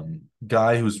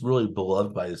guy who's really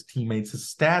beloved by his teammates. His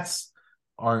stats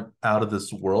aren't out of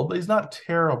this world, but he's not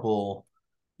terrible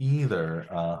either.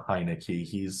 Heineke,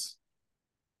 he's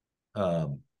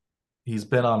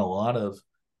been on a lot of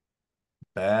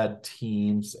bad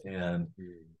teams, and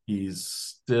he's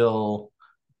still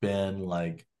been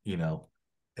like,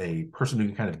 a person who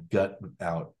can kind of gut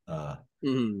out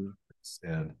and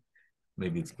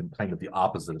maybe it's been kind of the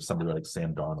opposite of somebody like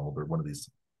Sam Darnold or one of these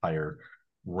higher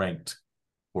ranked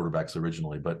quarterbacks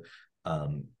originally. But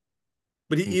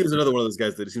he was another one of those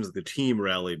guys that it seems like the team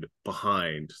rallied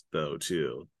behind, though,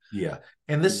 too. Yeah,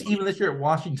 and even this year at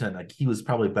Washington, like he was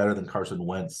probably better than Carson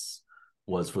Wentz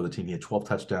was for the team. He had 12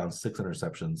 touchdowns, 6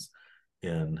 interceptions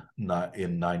in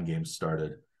 9 games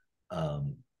started,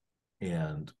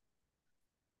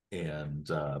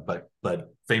 but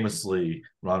famously,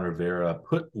 Ron Rivera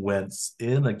put Wentz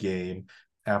in a game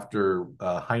after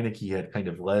Heineke had kind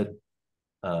of led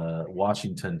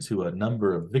Washington to a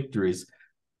number of victories,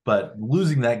 but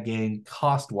losing that game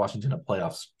cost Washington a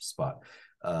playoff spot.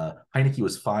 Heineke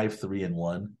was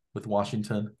 5-3-1 with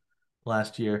Washington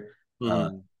last year,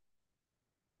 and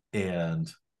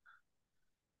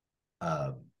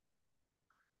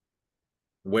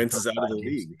Wentz is out of the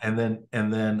league, and then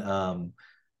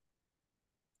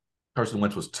Carson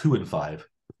Wentz was 2-5 with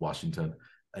Washington,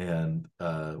 and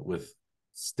with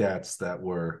stats that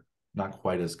were not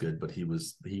quite as good, but he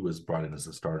was brought in as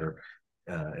a starter.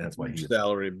 And that's why he's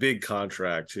salary, big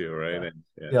contract too, right?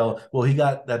 Well, he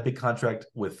got that big contract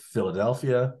with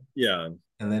Philadelphia. Yeah.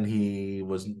 And then he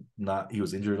was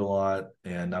injured a lot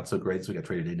and not so great. So he got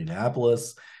traded to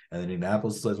Indianapolis. And then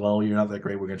Indianapolis says, well, you're not that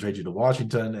great. We're going to trade you to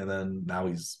Washington. And then now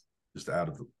he's just out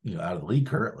of the league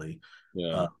currently.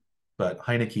 Yeah. But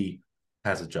Heineke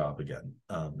has a job again.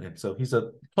 And so he's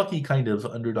a plucky kind of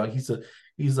underdog. He's a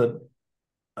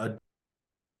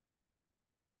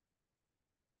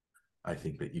I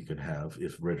think that you can have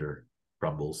if Ritter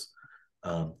crumbles.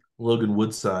 Logan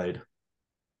Woodside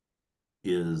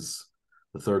is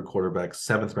the third quarterback,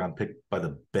 seventh round pick by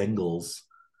the Bengals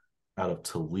out of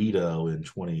Toledo in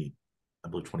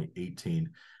 2018.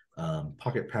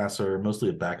 Pocket passer, mostly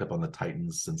a backup on the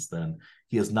Titans since then.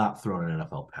 He has not thrown an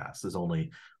NFL pass. His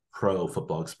only pro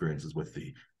football experience is with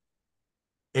the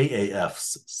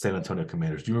AAF's San Antonio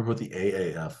Commanders. Do you remember what the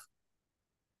AAF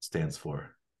stands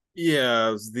for? Yeah,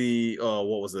 it was the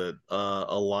what was it?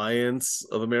 Alliance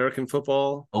of American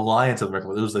Football. Alliance of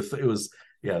American.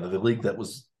 The league that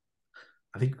was,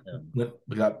 I think,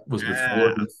 was before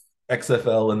Yeah. the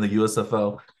XFL and the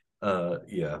USFL.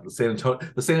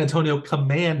 The San Antonio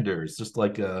Commanders, just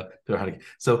like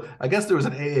so I guess there was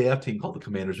an AAF team called the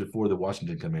Commanders before the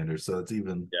Washington Commanders, so it's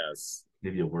even Yes.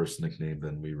 maybe a worse nickname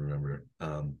than we remember.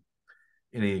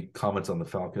 Any comments on the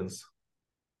Falcons?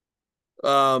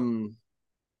 Um,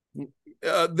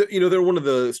 they're one of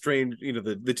the strange,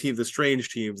 the strange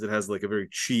teams that has like a very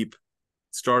cheap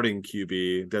starting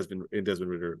QB, Desmond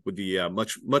Ritter, with the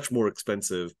much more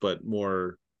expensive but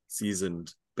more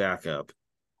seasoned backup.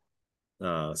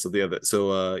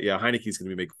 Heineke's going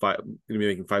to be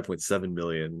making 5.7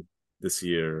 million this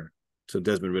year. So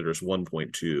Desmond Ritter's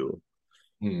 1.2.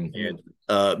 Mm-hmm. And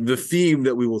the theme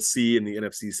that we will see in the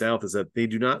NFC South is that they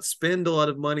do not spend a lot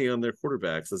of money on their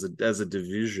quarterbacks as a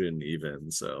division, even.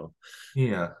 So,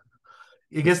 yeah,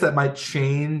 I guess that might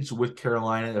change with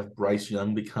Carolina if Bryce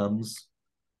Young becomes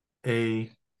a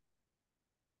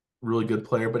really good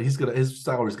player, but his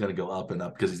salary is gonna go up and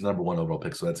up because he's the number one overall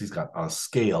pick. So he's got a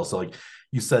scale. So like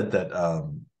you said that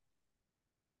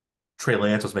Trey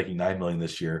Lance was making 9 million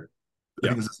this year. I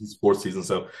think this is his fourth season.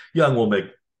 So Young will make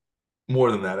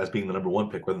more than that as being the number one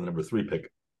pick rather than the number 3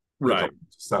 pick. right.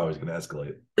 Salary is going to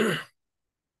escalate.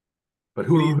 But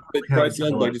Bryce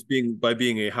Young by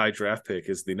being a high draft pick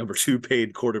is the number 2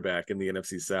 paid quarterback in the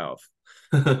NFC South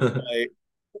by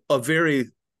a very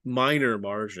minor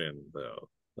margin, though.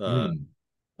 But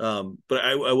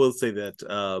I will say that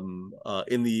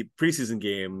in the preseason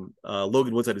game,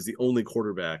 Logan Woodside is the only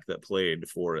quarterback that played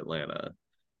for Atlanta,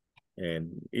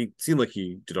 and it seemed like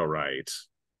he did all right.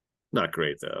 Not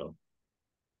great though,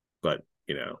 but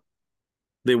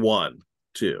they won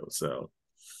too. So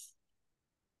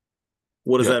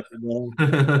what does that mean?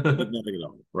 Nothing at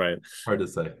all, right? Hard to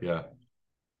say. Yeah.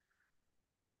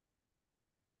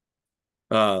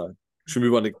 Should we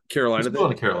move on to Carolina? Let's go on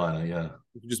to Carolina. Yeah.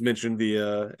 You just mentioned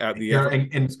the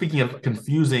and speaking of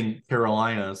confusing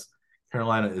Carolinas,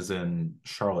 Carolina is in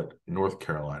Charlotte, North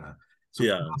Carolina. So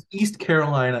East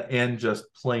Carolina and just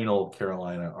plain old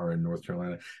Carolina are in North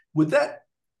Carolina. Would that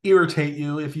irritate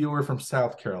you if you were from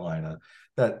South Carolina?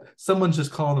 That someone's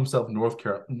just calling themselves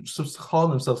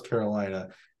Carolina,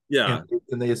 yeah,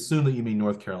 and they assume that you mean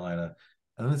North Carolina,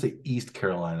 and then they say East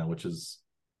Carolina, which is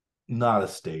not a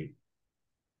state.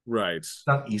 Right. It's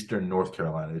not Eastern North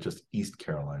Carolina. It's just East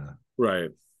Carolina.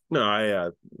 Right.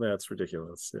 No, that's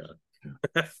ridiculous. Yeah.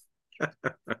 I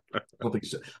don't think it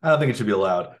should be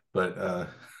allowed, but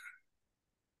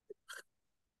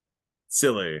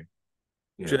silly.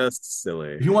 Yeah. Just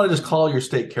silly. If you want to just call your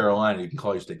state Carolina, you can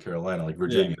call your state Carolina, like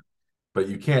Virginia. Yeah. But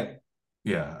you can't.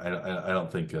 Yeah, I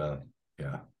don't think. Yeah.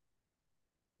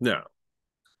 No.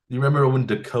 You remember when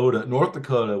North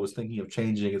Dakota was thinking of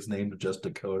changing its name to just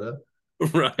Dakota?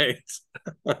 Right.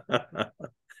 And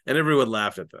everyone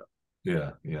laughed at them.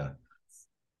 Yeah, yeah.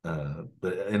 And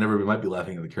everybody might be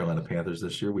laughing at the Carolina Panthers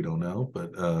this year. We don't know,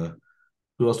 but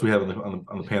who else do we have on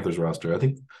the Panthers roster? I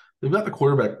think they've got the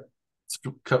quarterback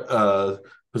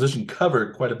position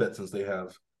covered quite a bit since they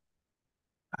have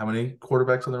how many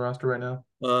quarterbacks on the roster right now?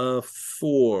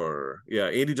 4. Yeah,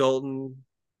 Andy Dalton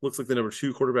looks like the number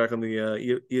 2 quarterback on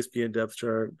the ESPN depth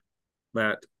chart.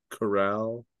 Matt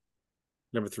Corral,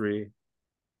 number 3.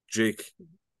 Jake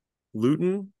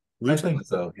Luton. I think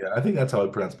so. Yeah, I think that's how I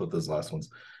pronounce both those last ones.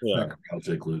 Yeah, Matt Corral,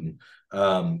 Jake Luton.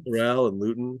 Corral and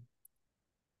Luton.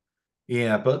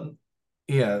 Yeah, but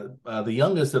the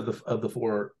youngest of the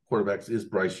 4 quarterbacks is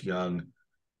Bryce Young.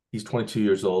 He's 22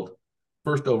 years old,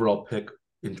 first overall pick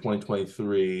in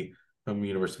 2023 from the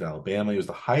University of Alabama. He was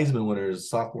the Heisman winner his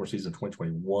sophomore season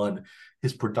 2021.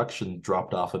 His production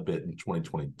dropped off a bit in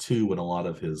 2022 when a lot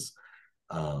of his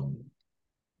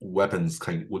weapons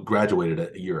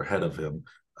graduated a year ahead of him.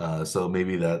 So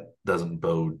maybe that doesn't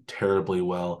bode terribly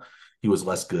well. He was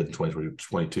less good in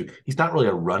 2022. He's not really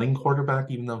a running quarterback,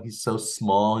 even though he's so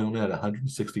small. He only had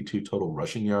 162 total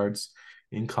rushing yards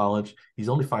in college. He's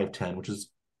only 5'10", which is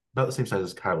about the same size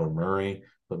as Kyler Murray,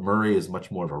 but Murray is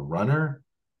much more of a runner.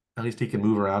 At least he can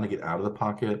move around and get out of the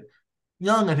pocket.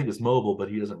 Young, I think, is mobile, but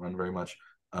he doesn't run very much.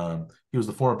 He was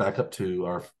the former backup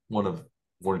to one of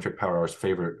Warning Trick Power Hour's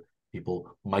favorite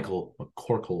people, Michael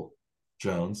McCorkle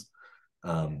Jones.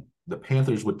 The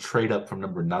Panthers would trade up from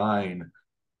number 9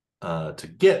 to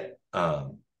get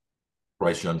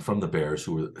Bryce Young from the Bears,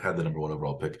 who had the number 1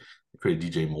 overall pick. They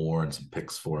created DJ Moore and some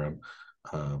picks for him.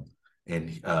 And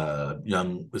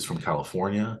Young is from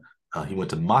California. He went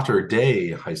to Mater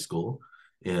Dei High School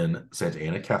in Santa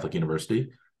Ana, Catholic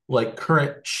University. Like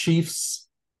current Chiefs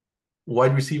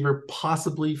wide receiver,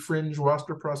 possibly fringe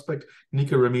roster prospect,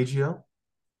 Nika Remigio.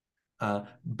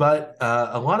 But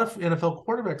a lot of NFL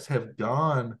quarterbacks have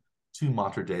gone to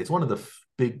Mater Dei. It's one of the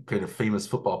big kind of famous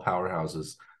football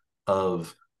powerhouses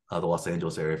of the Los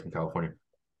Angeles area from California.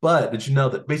 But did you know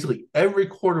that basically every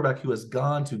quarterback who has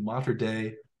gone to Mater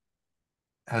Dei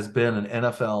has been an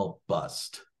NFL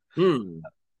bust?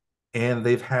 And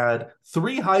they've had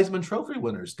 3 Heisman Trophy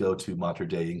winners go to Mater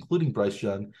Dei, including Bryce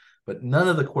Young, but none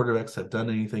of the quarterbacks have done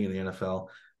anything in the NFL.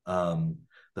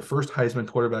 The first Heisman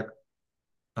quarterback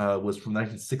was from the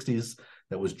 1960s.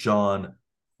 That was John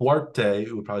Huarte.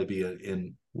 It would probably be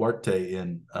in Huarte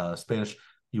in Spanish.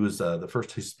 He was the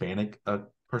first Hispanic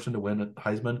person to win a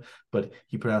Heisman, but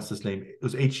he pronounced his name, it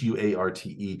was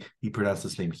Huarte. He pronounced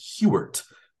his name Hewart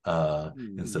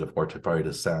instead of Huarte, probably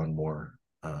to sound more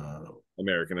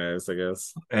Americanized, I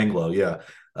guess. Anglo, yeah.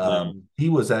 He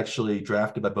was actually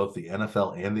drafted by both the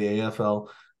NFL and the AFL,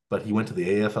 but he went to the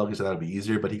AFL because that would be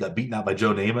easier, but he got beaten out by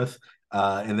Joe Namath.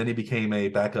 And then he became a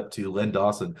backup to Len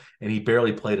Dawson, and he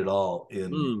barely played at all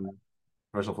in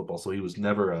professional football. So he was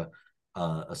never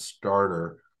a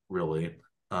starter, really.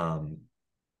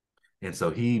 And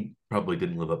so he probably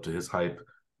didn't live up to his hype.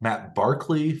 Matt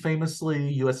Barkley,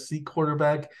 famously USC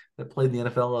quarterback that played in the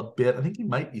NFL a bit. I think he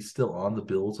might be still on the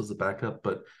Bills as a backup,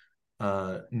 but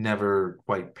never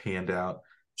quite panned out.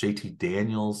 JT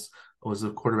Daniels was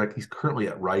a quarterback. He's currently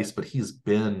at Rice, but he's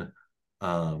been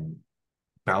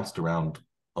bounced around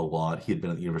a lot. He had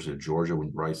been at the University of Georgia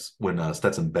when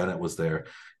Stetson Bennett was there,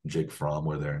 and Jake Fromm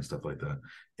were there and stuff like that.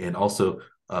 And also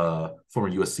former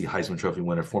USC Heisman Trophy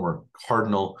winner, former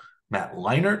Cardinal Matt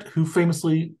Leinart, who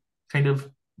famously kind of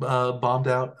bombed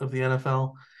out of the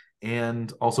NFL,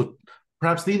 and also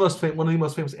perhaps one of the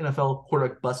most famous NFL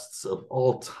quarterback busts of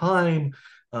all time,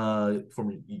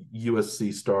 from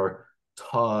USC star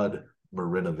Todd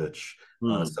Marinovich.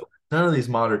 So none of these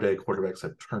modern day quarterbacks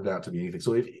have turned out to be anything.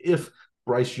 So if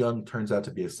Bryce Young turns out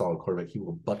to be a solid quarterback, he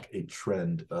will buck a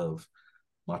trend of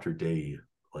Mater Dei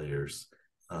players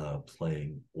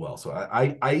playing well. So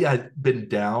I had been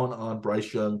down on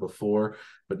Bryce Young before,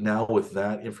 but now with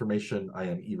that information, I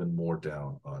am even more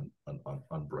down on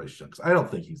Bryce Young, because I don't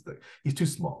think he's too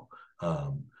small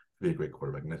to be a great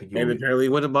quarterback. And I think apparently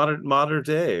went to Mater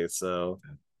Dei. So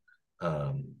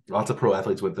lots of pro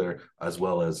athletes went there, as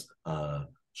well as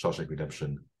Shawshank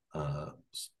Redemption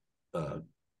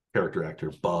character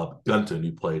actor Bob Gunton,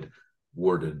 who played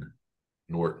Warden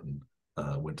Norton,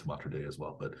 went to Mater Dei as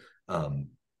well. But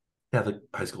Catholic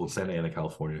high school in Santa Ana,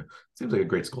 California, seems like a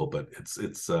great school, but it's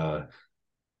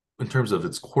in terms of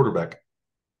its quarterback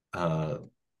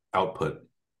output,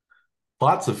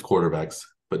 lots of quarterbacks,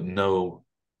 but no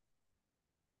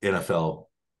NFL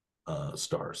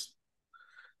stars.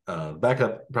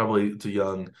 Backup probably to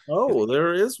Young. Oh,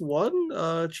 there is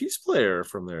one Chiefs player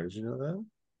from there. Did you know that?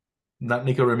 Not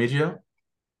Nico Remigio.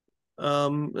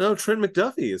 No, Trent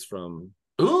McDuffie is from.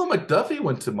 Oh, McDuffie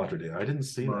went to Mater Dei. I didn't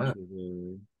see that.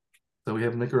 So we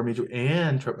have Nico Remigio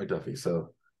and Trent McDuffie.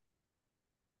 So,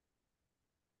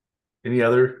 any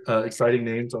other exciting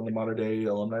names on the Mater Dei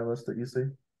alumni list that you see?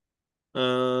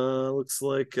 Looks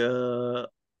like the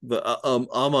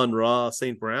Amon-Ra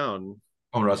St. Brown.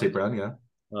 Amon-Ra St. Brown, yeah.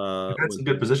 We've had some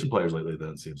good position players lately, then,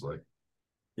 it seems like.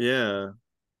 Yeah.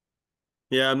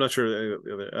 Yeah, I'm not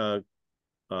sure.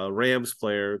 Rams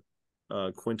player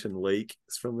Quentin Lake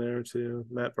is from there too.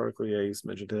 Matt Barkley, yeah, he's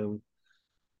mentioned him.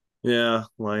 Yeah,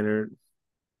 Leinart.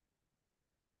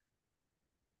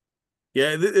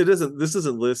 Yeah, it doesn't. This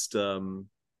doesn't list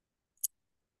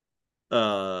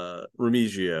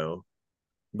Remigio,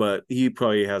 but he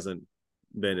probably hasn't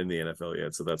been in the NFL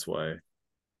yet, so that's why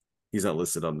he's not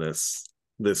listed on this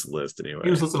list anyway.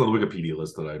 He was listed on the Wikipedia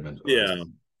list that I mentioned.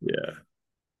 Yeah.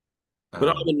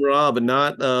 But Amon-Ra, but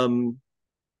not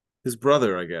his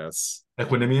brother, I guess.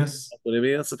 Equanimous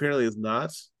apparently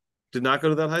did not go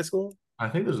to that high school. I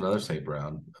think there's another St.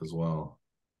 Brown as well.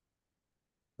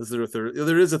 Is there a third?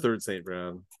 There is a third St.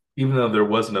 Brown. Even though there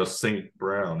was no St.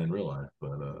 Brown in real life,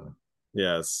 but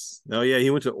yes. No, yeah, he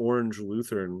went to Orange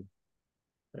Lutheran,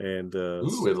 and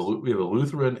we have a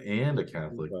Lutheran and a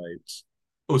Catholic. Right.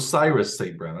 Osiris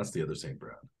St. Brown, that's the other St.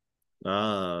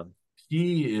 Brown.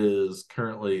 He is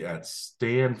currently at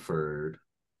Stanford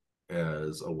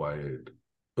as a wide.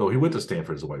 Oh, he went to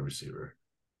Stanford as a wide receiver.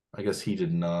 I guess he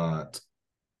did not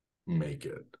make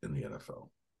it in the NFL.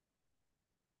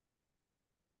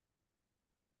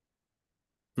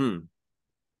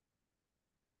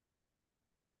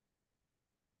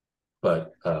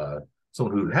 But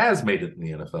someone who has made it in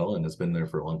the NFL and has been there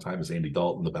for a long time is Andy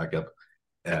Dalton, the backup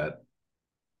at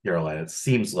Carolina. It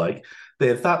seems like they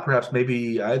had thought perhaps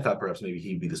maybe I thought perhaps maybe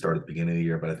he'd be the starter at the beginning of the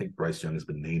year, but I think Bryce Young has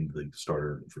been named the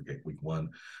starter for week one.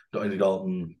 Andy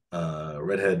Dalton,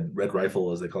 Red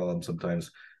Rifle, as they call him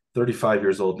sometimes, 35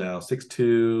 years old now,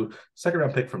 6'2", second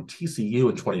round pick from TCU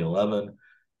in 2011.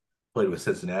 Played with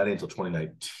Cincinnati until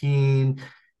 2019.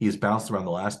 He's bounced around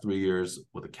the last 3 years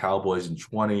with the Cowboys in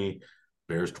 20,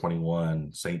 Bears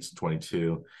 21, Saints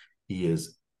 22. He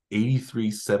is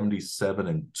 83, 77,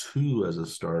 and 2 as a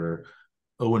starter,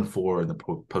 0 and 4 in the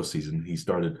postseason. He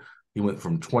went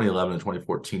from 2011 to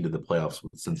 2014 to the playoffs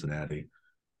with Cincinnati.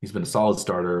 He's been a solid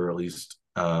starter, at least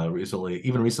recently.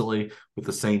 Even recently with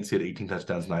the Saints, he had 18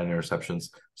 touchdowns, 9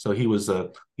 interceptions. So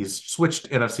he's switched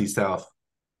NFC South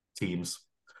teams,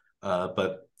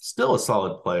 but still a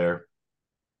solid player.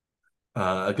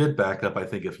 A good backup, I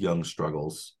think, if Young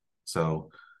struggles. So,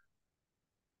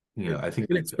 I think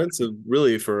inexpensive,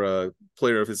 really, for a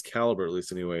player of his caliber, at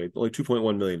least anyway. Only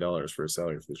 $2.1 million for his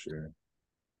salary for this year.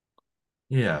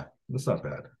 Yeah, that's not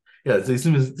bad. Yeah, it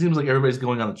seems like everybody's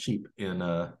going on the cheap in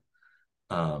the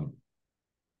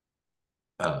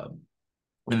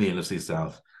NFC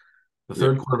South. The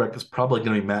third quarterback is probably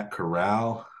going to be Matt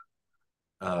Corral,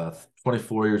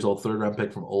 24 years old, third round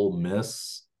pick from Ole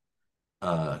Miss.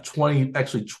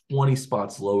 20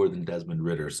 spots lower than Desmond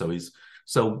Ridder.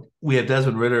 So we had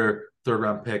Desmond Ridder, third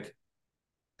round pick,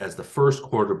 as the first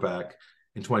quarterback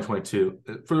in 2022.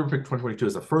 Third pick 2022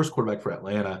 as the first quarterback for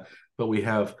Atlanta, but we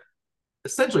have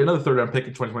essentially another third round pick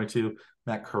in 2022,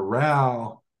 Matt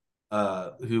Corral,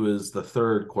 who is the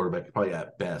third quarterback, probably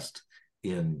at best,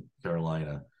 in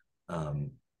Carolina.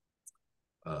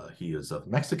 He is of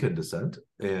Mexican descent,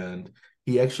 and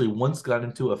he actually once got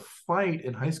into a fight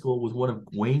in high school with one of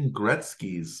Wayne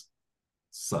Gretzky's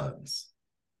sons.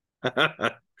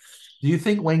 Do you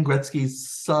think Wayne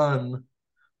Gretzky's son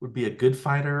would be a good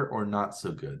fighter or not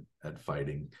so good at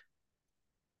fighting?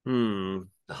 The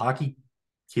hockey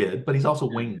kid, but he's also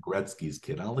Wayne Gretzky's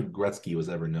kid. I don't think Gretzky was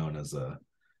ever known as a.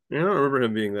 I don't remember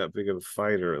him being that big of a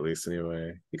fighter, at least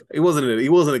anyway. He wasn't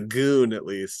a goon, at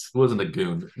least. He wasn't a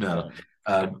goon, no.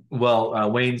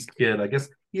 Wayne's kid, I guess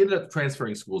he ended up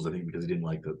transferring schools, I think, because he didn't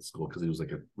like the school because he was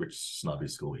like a rich, snobby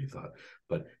school, he thought.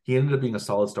 But he ended up being a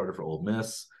solid starter for Ole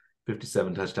Miss,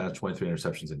 57 touchdowns, 23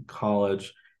 interceptions in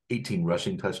college, 18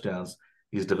 rushing touchdowns.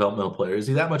 He's a developmental player. Is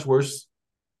he that much worse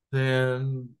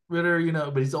than Ridder?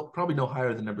 But he's probably no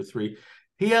higher than number 3.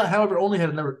 He, however, only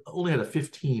had a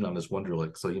 15 on his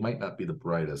Wonderlic, so he might not be the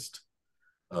brightest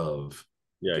of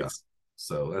guys.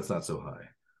 So that's not so high.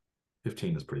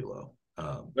 15 is pretty low.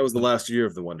 That was the last year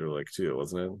of the Wonderlic too,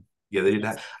 wasn't it? Yeah, they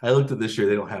didn't. I looked at this year;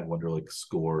 they don't have Wonderlic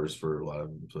scores for a lot of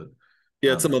them, but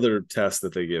it's some other test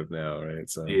that they give now, right?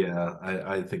 So yeah,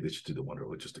 I think they should do the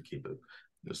Wonderlic just to keep it,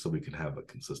 just so we can have a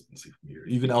consistency from here.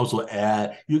 You can also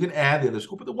add the other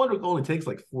score, but the Wonderlic only takes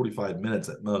like 45 minutes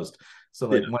at most. So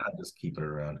why not just keep it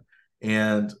around?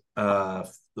 And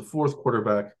the fourth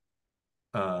quarterback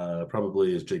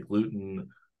probably is Jake Luton.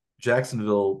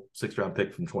 Jacksonville, 6th round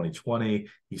pick from 2020.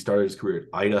 He started his career at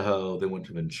Idaho, then went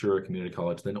to Ventura Community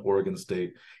College, then Oregon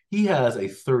State. He has a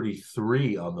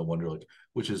 33 on the Wonderlic,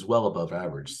 which is well above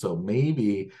average. So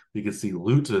maybe we could see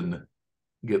Luton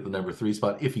get the number 3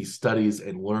 spot if he studies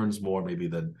and learns more, maybe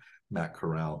than Matt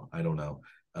Corral. I don't know.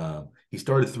 He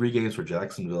started 3 games for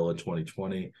Jacksonville in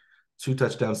 2020, 2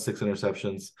 touchdowns, 6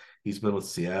 interceptions. He's been with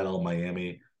Seattle,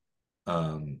 Miami,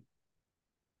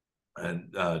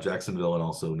 and Jacksonville, and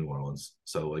also New Orleans.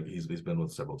 So he's been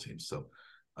with several teams. So,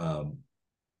 but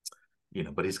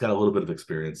he's got a little bit of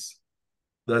experience.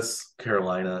 That's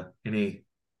Carolina. Any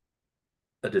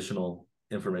additional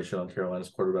information on Carolina's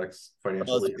quarterbacks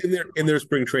financially? In their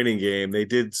spring training game, they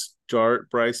did start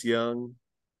Bryce Young.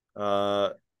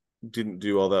 Didn't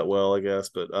do all that well, I guess,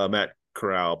 but Matt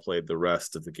Corral played the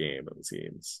rest of the game, it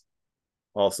seems.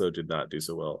 Also did not do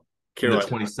so well. Carolina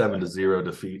 27-0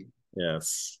 defeat.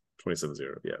 Yes.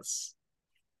 27-0, yes.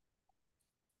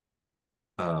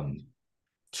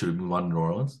 Should we move on to New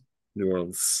Orleans? New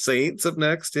Orleans Saints up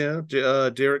next, yeah.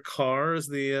 Derek Carr is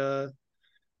the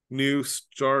new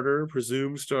starter,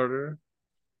 presumed starter.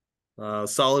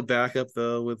 Solid backup,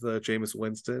 though, with Jameis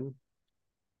Winston.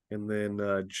 And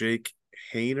then Jake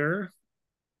Hayner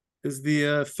is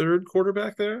the third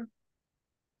quarterback there.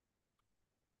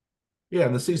 Yeah,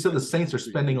 and you said the Saints are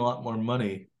spending a lot more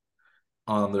money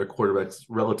on their quarterbacks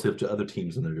relative to other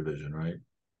teams in their division, right?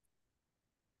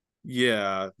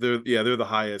 They're the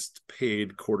highest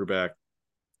paid quarterback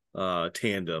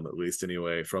tandem, at least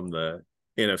anyway, from the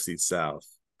NFC South.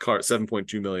 Carr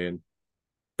 7.2 million,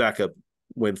 backup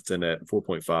Winston at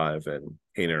 4.5, and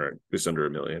Hayner just under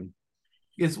 $1 million.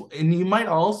 And you might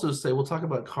also say, we'll talk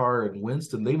about Carr and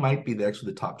Winston. They might be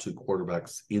actually the top two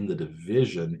quarterbacks in the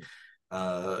division.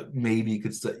 Maybe you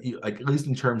could say, like, at least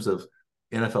in terms of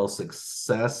NFL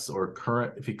success or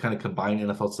current, if you kind of combine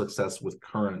NFL success with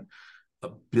current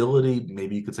ability,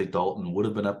 maybe you could say Dalton would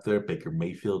have been up there, Baker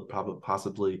Mayfield probably,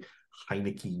 possibly,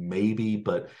 Heineke maybe,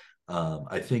 but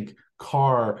I think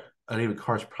David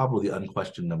Carr's probably the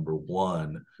unquestioned number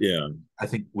one. Yeah. I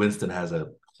think Winston has a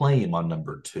claim on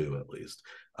number two, at least.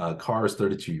 Carr is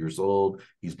 32 years old.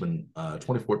 He's been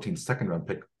 2014 second round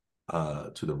pick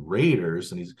to the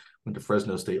Raiders, and he's went to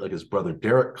Fresno State like his brother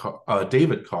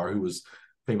David Carr, who was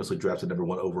famously drafted number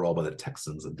one overall by the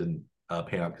Texans and didn't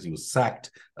pan out because he was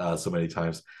sacked so many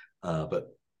times. But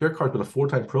Derek Carr's been a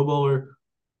four-time Pro Bowler.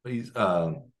 He's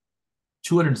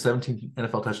 217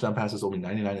 NFL touchdown passes, only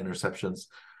 99 interceptions.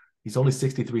 He's only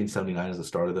 63 and 79 as a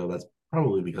starter, though. That's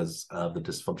probably because of the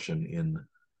dysfunction in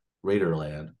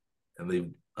Raiderland.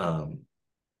 And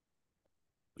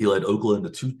he led Oakland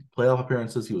to 2 playoff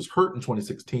appearances. He was hurt in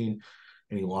 2016,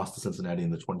 and he lost to Cincinnati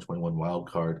in the 2021 wild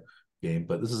card game.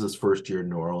 But this is his first year in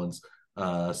New Orleans.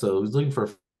 So he's looking for,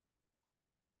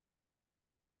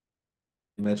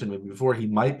 mentioned maybe before, he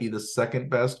might be the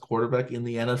second best quarterback in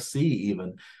the NFC,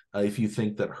 even if you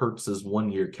think that Hurts's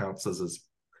 1 year counts as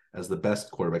the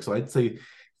best quarterback. So I'd say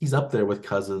he's up there with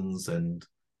Cousins and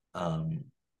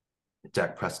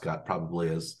Dak Prescott, probably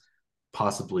as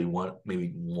possibly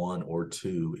maybe one or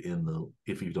two in the,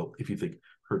 if you think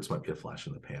Hurts might be a flash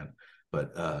in the pan.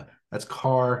 But that's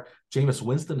Carr. Jameis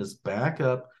Winston is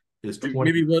backup. Is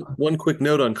 20. Maybe one quick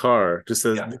note on Carr, just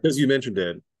because you mentioned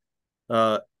it.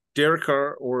 Derek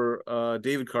Carr or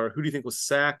David Carr, who do you think was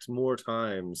sacked more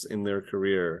times in their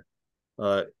career?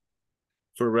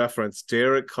 For reference,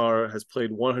 Derek Carr has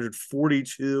played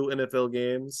 142 NFL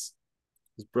games.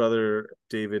 His brother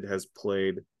David has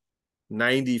played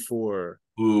 94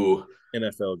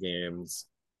 NFL games.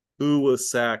 Who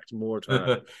was sacked more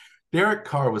times? Derek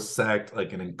Carr was sacked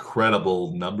like an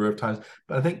incredible number of times,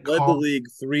 but I think led the league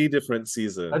 3 different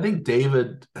seasons. I think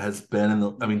Derek has been in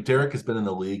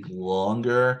the league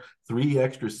longer, 3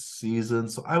 extra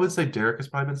seasons. So I would say Derek has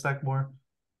probably been sacked more.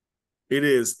 It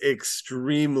is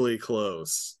extremely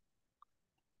close,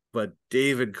 but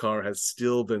David Carr has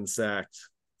still been sacked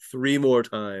 3 more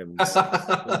times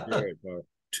than Derek Carr.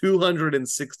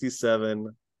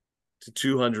 267 to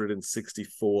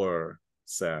 264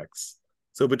 sacks.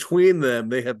 So between them,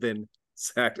 they have been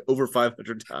sacked over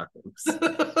 500 times.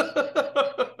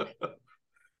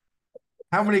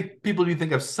 How many people do you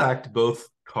think have sacked both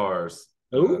cars?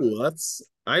 I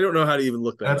don't know how to even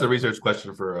look that That's up. A research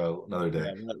question for another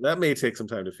day. Yeah, that may take some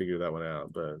time to figure that one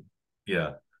out, but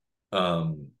yeah.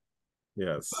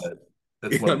 Yes.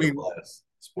 That's one of the last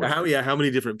sports. How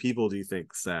many different people do you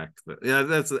think sacked? Yeah,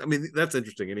 that's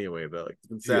interesting anyway, though. Like, it's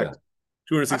been sacked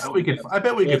 260. I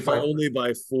bet we could find only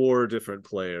by 4 different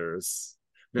players.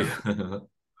 Yeah.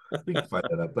 We can find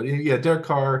that out. But yeah, Derek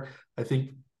Carr, I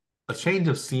think a change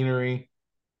of scenery,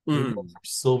 maybe from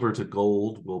silver to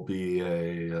gold, will be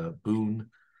a boon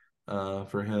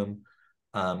for him.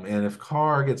 And if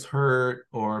Carr gets hurt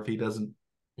or if he doesn't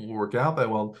work out that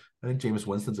well, I think Jameis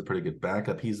Winston's a pretty good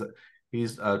backup. He's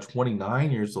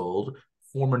 29 years old,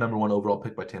 former number 1 overall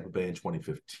pick by Tampa Bay in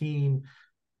 2015,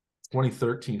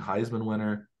 2013 Heisman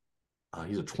winner.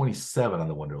 He's a 27 on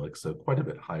the Wonderlic, so quite a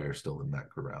bit higher still than Matt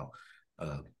Corral.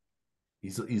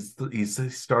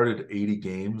 He's started 80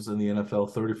 games in the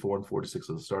NFL, 34 and 46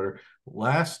 as a starter.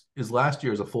 His last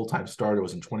year as a full-time starter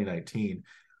was in 2019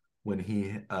 when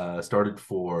he started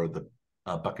for the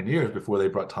Buccaneers before they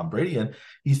brought Tom Brady in.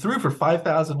 He threw for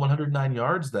 5,109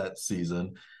 yards that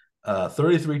season,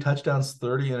 33 touchdowns,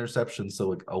 30 interceptions, so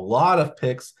like a lot of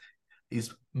picks.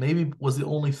 He's maybe was the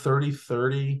only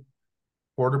 30-30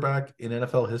 quarterback in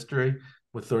NFL history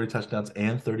with 30 touchdowns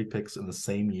and 30 picks in the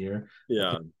same year.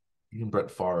 Yeah. Even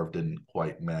Brett Favre didn't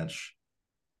quite match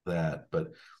that.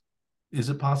 But is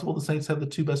it possible the Saints have the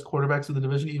 2 best quarterbacks in the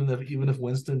division, even if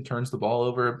Winston turns the ball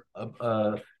over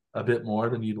a bit more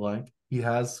than you'd like? He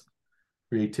has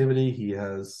creativity. He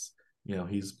has,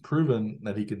 he's proven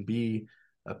that he can be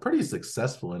a pretty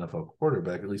successful NFL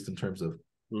quarterback, at least in terms of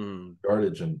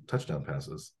yardage and touchdown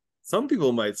passes. Some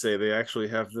people might say they actually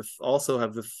also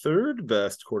have the 3rd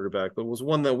best quarterback, but was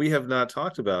one that we have not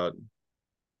talked about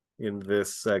in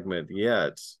this segment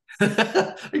yet.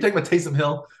 Are you talking about Taysom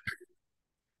Hill?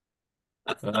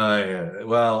 Yeah.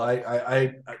 Well,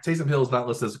 Taysom Hill is not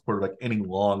listed as a quarterback any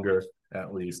longer,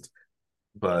 at least.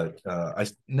 But I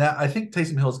think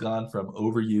Taysom Hill's gone from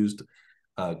overused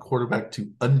quarterback to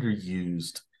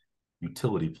underused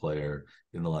utility player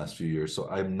in the last few years. So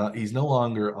I'm not. He's no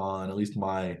longer on at least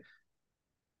my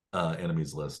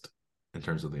enemies list in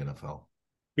terms of the NFL.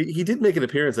 He did make an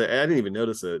appearance. I didn't even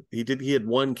notice it. He did. He had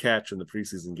one catch in the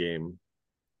preseason game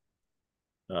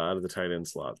out of the tight end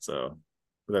slot. So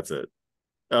that's it.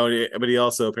 Oh, but he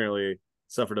also apparently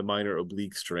suffered a minor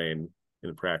oblique strain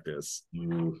in practice.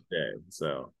 Today,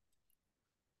 so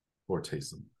Poor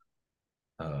Taysom.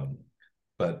 Um,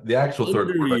 but the actual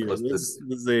third quarterback underused. listed.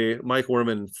 This is a Mike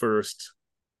Worman first.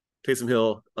 Taysom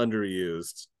Hill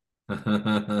underused.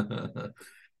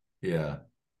 Yeah,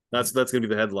 That's going to be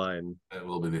the headline. that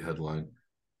will be the headline.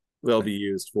 They'll be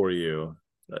used for you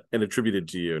and attributed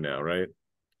to you now, right?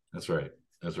 That's right.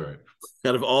 That's right.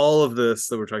 Out of all of this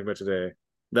that we're talking about today,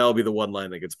 that'll be the one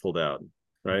line that gets pulled out,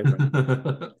 right?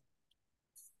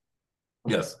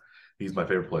 Yes, he's my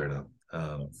favorite player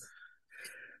now.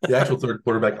 The actual third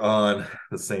quarterback on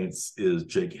the Saints is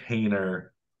Jake Hayner,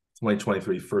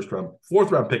 2023 fourth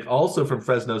round pick, also from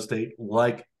Fresno State,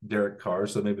 like Derek Carr.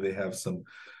 So maybe they have some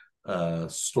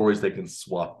stories they can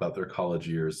swap about their college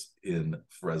years in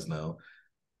Fresno.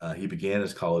 He began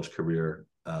his college career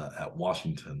at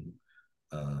Washington.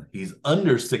 He's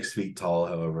under 6 feet tall,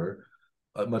 however,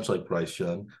 much like Bryce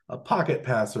Young. A pocket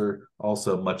passer,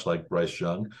 also much like Bryce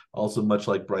Young. Also much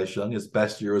like Bryce Young. His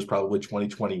best year was probably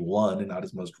 2021 and not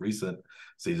his most recent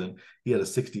season. He had a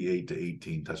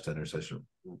 68-18 touchdown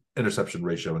interception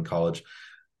ratio in college.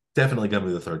 Definitely going to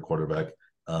be the third quarterback.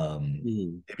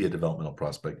 Maybe a developmental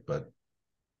prospect, but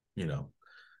you know,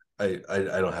 I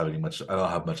don't have I don't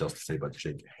have much else to say about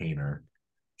Jake Hayner.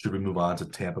 Should we move on to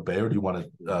Tampa Bay, or do you want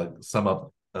to sum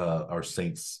up our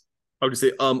Saints? I would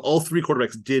say all three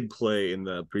quarterbacks did play in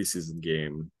the preseason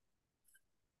game.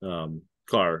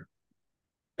 Carr,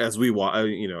 as we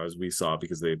saw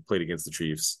because they played against the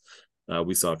Chiefs,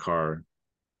 we saw Carr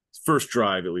first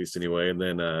drive at least anyway, and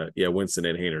then Winston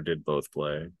and Hayner did both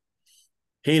play.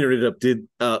 Hayner ended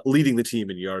up leading the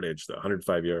team in yardage, though,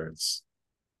 105 yards.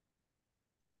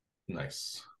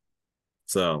 Nice.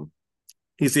 So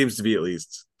he seems to be at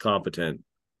least competent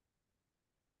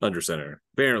under center,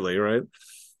 apparently, right?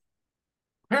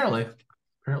 Apparently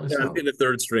so. In a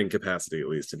third string capacity, at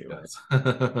least, anyway. Yes.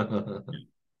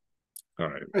 All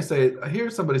right. I hear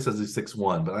somebody says he's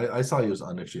 6'1", but I saw he was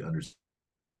actually under.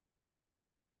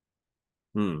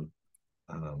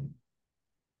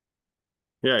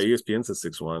 Yeah, ESPN says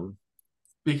 6'1".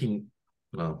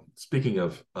 Speaking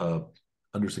of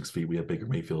under 6 feet, we have Baker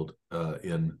Mayfield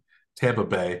in Tampa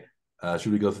Bay.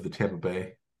 Should we go through the Tampa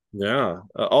Bay? Yeah.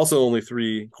 Also, only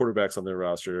three quarterbacks on their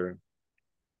roster: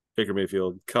 Baker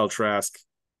Mayfield, Kyle Trask,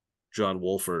 John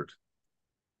Wolford.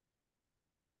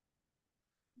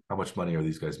 How much money are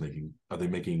these guys making? Are they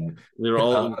making? They're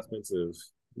all inexpensive.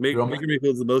 Baker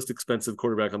Mayfield's the most expensive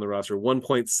quarterback on the roster,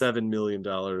 $1.7 million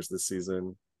this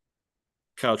season.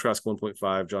 Kyle Trask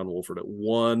 1.5, John Wolford at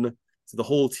 1. So the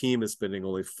whole team is spending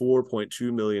only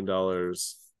 $4.2 million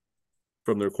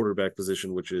from their quarterback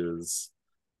position, which is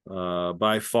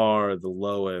by far the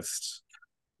lowest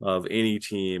of any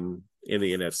team in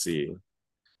the NFC.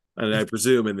 And I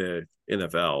presume in the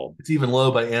NFL. It's even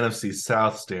low by NFC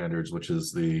South standards, which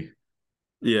is a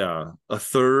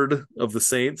third of the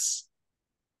Saints.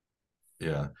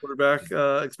 Yeah, quarterback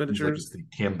expenditures. Like it's the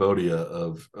Cambodia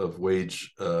of wages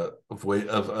for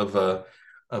the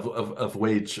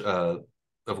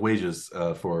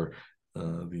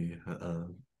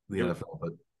NFL,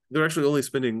 but they're actually only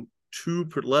spending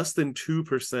less than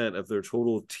 2% of their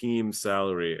total team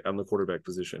salary on the quarterback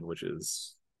position, which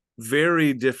is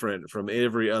very different from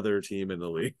every other team in the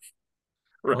league.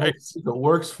 Right. Well, it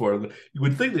works for them. You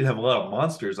would think they'd have a lot of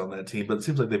monsters on that team, but it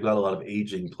seems like they've got a lot of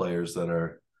aging players that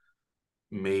are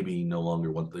maybe no longer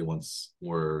what they once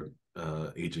were,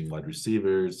 aging wide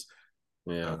receivers.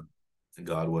 Yeah.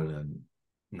 Godwin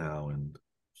and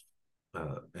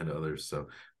others. So,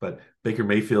 but Baker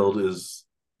Mayfield is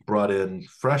brought in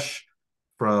fresh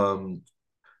from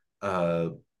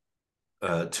two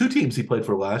teams he played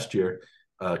for last year,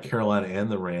 Carolina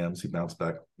and the Rams. He bounced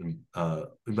back. He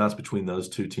bounced between those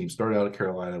two teams. Started out at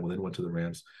Carolina and then went to the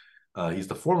Rams. He's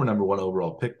the former number 1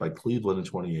 overall pick by Cleveland in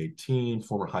 2018,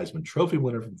 former Heisman Trophy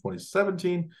winner from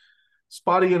 2017.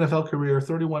 Spotty NFL career,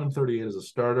 31-38 as a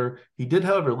starter. He did,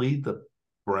 however, lead the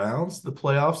Browns to the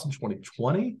playoffs in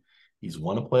 2020. He's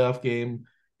won a playoff game.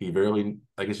 I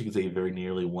guess you could say he very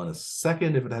nearly won a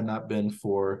second if it had not been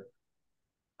for,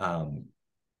 the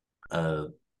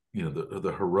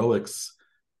heroics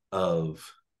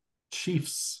of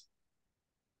Chiefs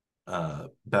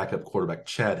backup quarterback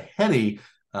Chad Henne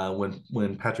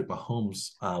when Patrick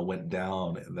Mahomes went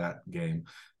down in that game,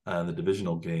 the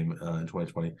divisional game in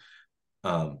 2020.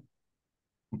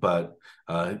 But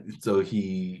so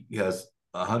he has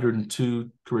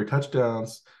 102 career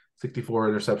touchdowns, 64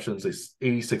 interceptions, a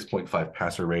 86.5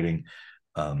 passer rating.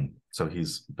 So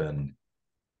he's been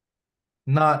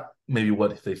not maybe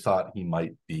what they thought he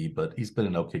might be, but he's been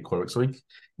an okay quarterback. So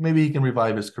maybe he can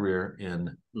revive his career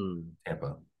in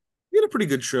Tampa. He had a pretty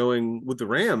good showing with the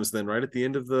Rams then, right? At the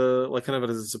end of the, like, kind of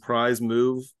as a surprise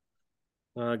move.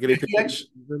 Getting he actually,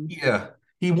 yeah,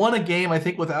 he won a game, I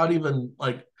think, without even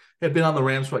like had been on the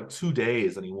Rams for like 2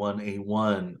 days, and he won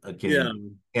a game. Yeah.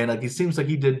 And like it seems like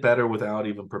he did better without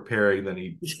even preparing than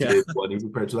he did when he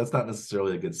prepared. So that's not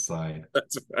necessarily a good sign.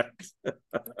 That's right.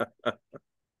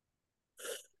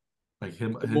 Like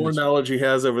him, the more knowledge he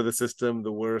has over the system,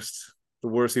 the worse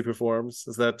he performs.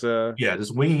 Is that yeah,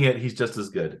 just winging it, he's just as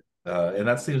good. And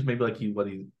that seems maybe like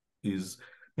he's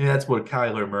that's what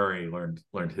Kyler Murray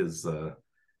learned his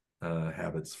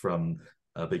habits from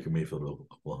Baker Mayfield of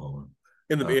Oklahoma.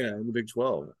 In the Big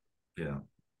 12. Yeah.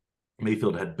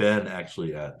 Mayfield had been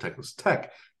actually at Texas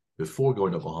Tech before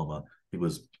going to Oklahoma. He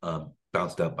was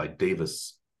bounced out by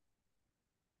Davis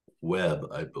Webb,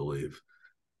 I believe.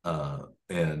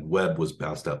 And Webb was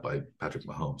bounced out by Patrick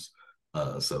Mahomes.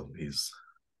 So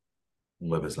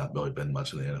Webb has not really been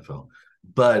much in the NFL.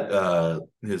 But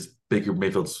his Baker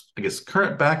Mayfield's, I guess,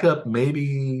 current backup,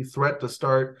 maybe threat to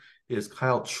start is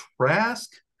Kyle Trask,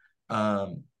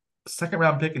 second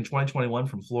round pick in 2021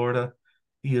 from Florida.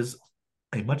 He is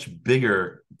a much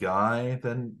bigger guy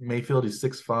than Mayfield. He's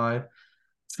 6'5",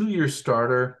 2-year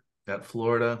starter at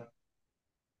Florida.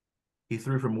 He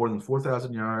threw for more than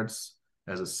 4,000 yards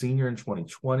as a senior in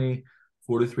 2020,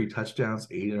 43 touchdowns,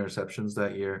 8 interceptions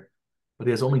that year. But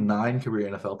he has only 9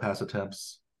 career NFL pass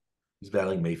attempts. He's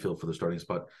battling Mayfield for the starting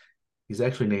spot. He's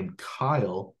actually named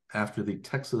Kyle after the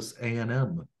Texas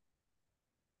A&M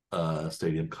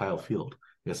stadium, Kyle Field.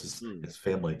 Yes, his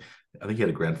family. I think he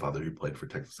had a grandfather who played for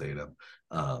Texas A&M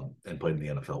and played in the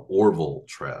NFL. Orville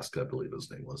Trask, I believe his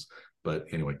name was. But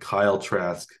anyway, Kyle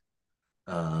Trask,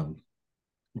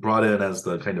 brought in as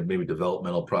the kind of maybe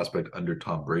developmental prospect under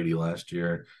Tom Brady last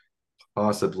year,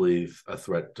 possibly a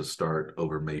threat to start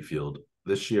over Mayfield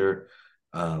this year.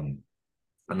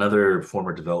 Another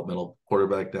former developmental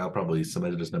quarterback now, probably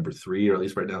cemented as number 3, or at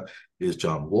least right now, is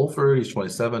John Wolford. He's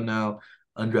 27 now,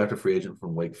 undrafted free agent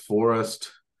from Wake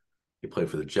Forest. He played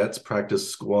for the Jets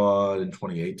practice squad in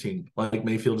 2018. Like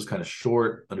Mayfield is kind of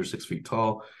short, under 6 feet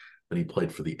tall. Then he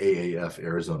played for the AAF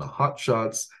Arizona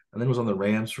Hotshots, and then was on the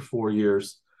Rams for 4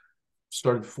 years.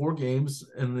 Started 4 games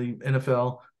in the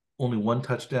NFL, only 1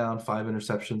 touchdown, 5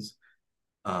 interceptions.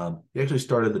 He actually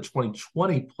started the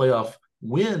 2020 playoff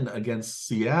win against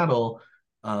Seattle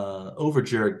over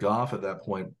Jared Goff at that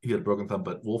point. He had a broken thumb,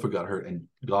 but Wolford got hurt, and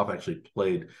Goff actually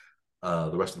played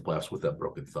the rest of the playoffs with that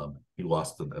broken thumb. He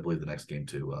lost, I believe, the next game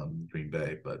to Green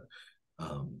Bay, but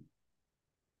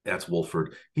that's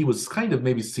Wolford. He was kind of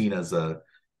maybe seen as a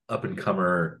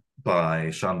up-and-comer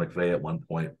by Sean McVay at one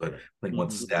point, but I think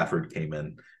once Stafford came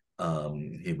in,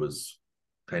 he was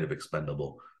kind of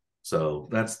expendable. So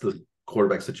that's the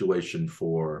quarterback situation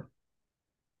for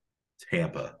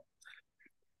Tampa.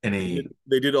 They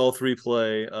did all 3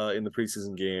 play in the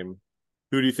preseason game.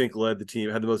 Who do you think led the team,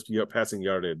 had the most passing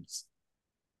yardage?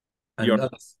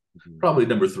 Probably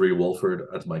number 3, Wolford.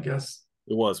 That's my guess.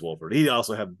 It was Wolford. He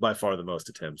also had by far the most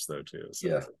attempts, though, too.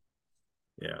 So.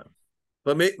 Yeah.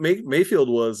 But Mayfield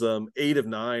was 8 of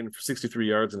 9 for 63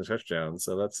 yards and a touchdown.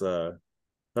 So that's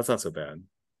not so bad.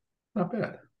 Not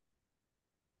bad.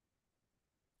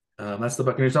 That's the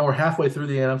Buccaneers. Now we're halfway through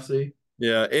the NFC.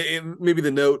 Yeah, maybe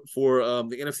the note for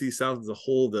the NFC South as a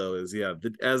whole, though, is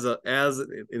as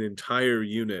an entire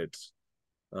unit,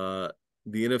 the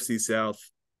NFC South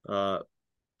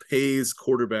pays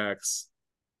quarterbacks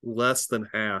less than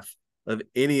half of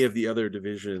any of the other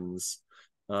divisions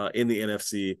in the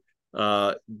NFC.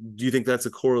 Do you think that's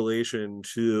a correlation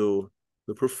to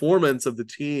the performance of the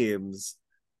teams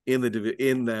in the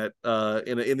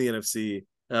NFC?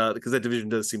 Because that division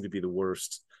does seem to be the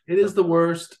worst. It is the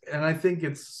worst, and I think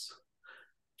it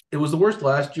was the worst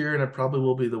last year, and it probably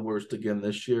will be the worst again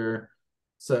this year.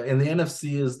 So, and the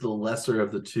NFC is the lesser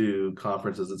of the 2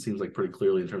 conferences, it seems like, pretty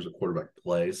clearly in terms of quarterback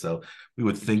play. So we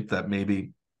would think that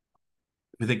maybe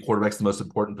we think quarterback's the most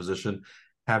important position.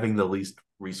 Having the least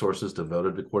resources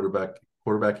devoted to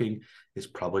quarterbacking is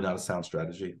probably not a sound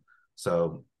strategy.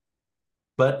 So,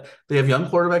 but they have young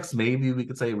quarterbacks. Maybe we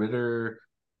could say Ritter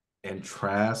and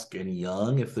Trask and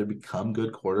Young, if they become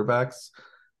good quarterbacks,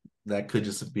 that could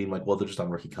just be like, well, they're just on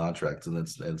rookie contracts, and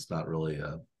it's not really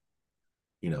a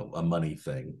a money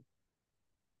thing.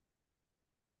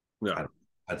 Yeah.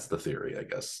 That's the theory, I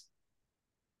guess.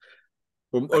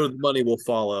 Or the money will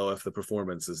follow if the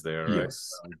performance is there, right?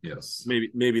 Yes, yes.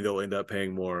 Maybe they'll end up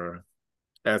paying more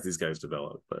as these guys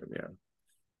develop, but yeah.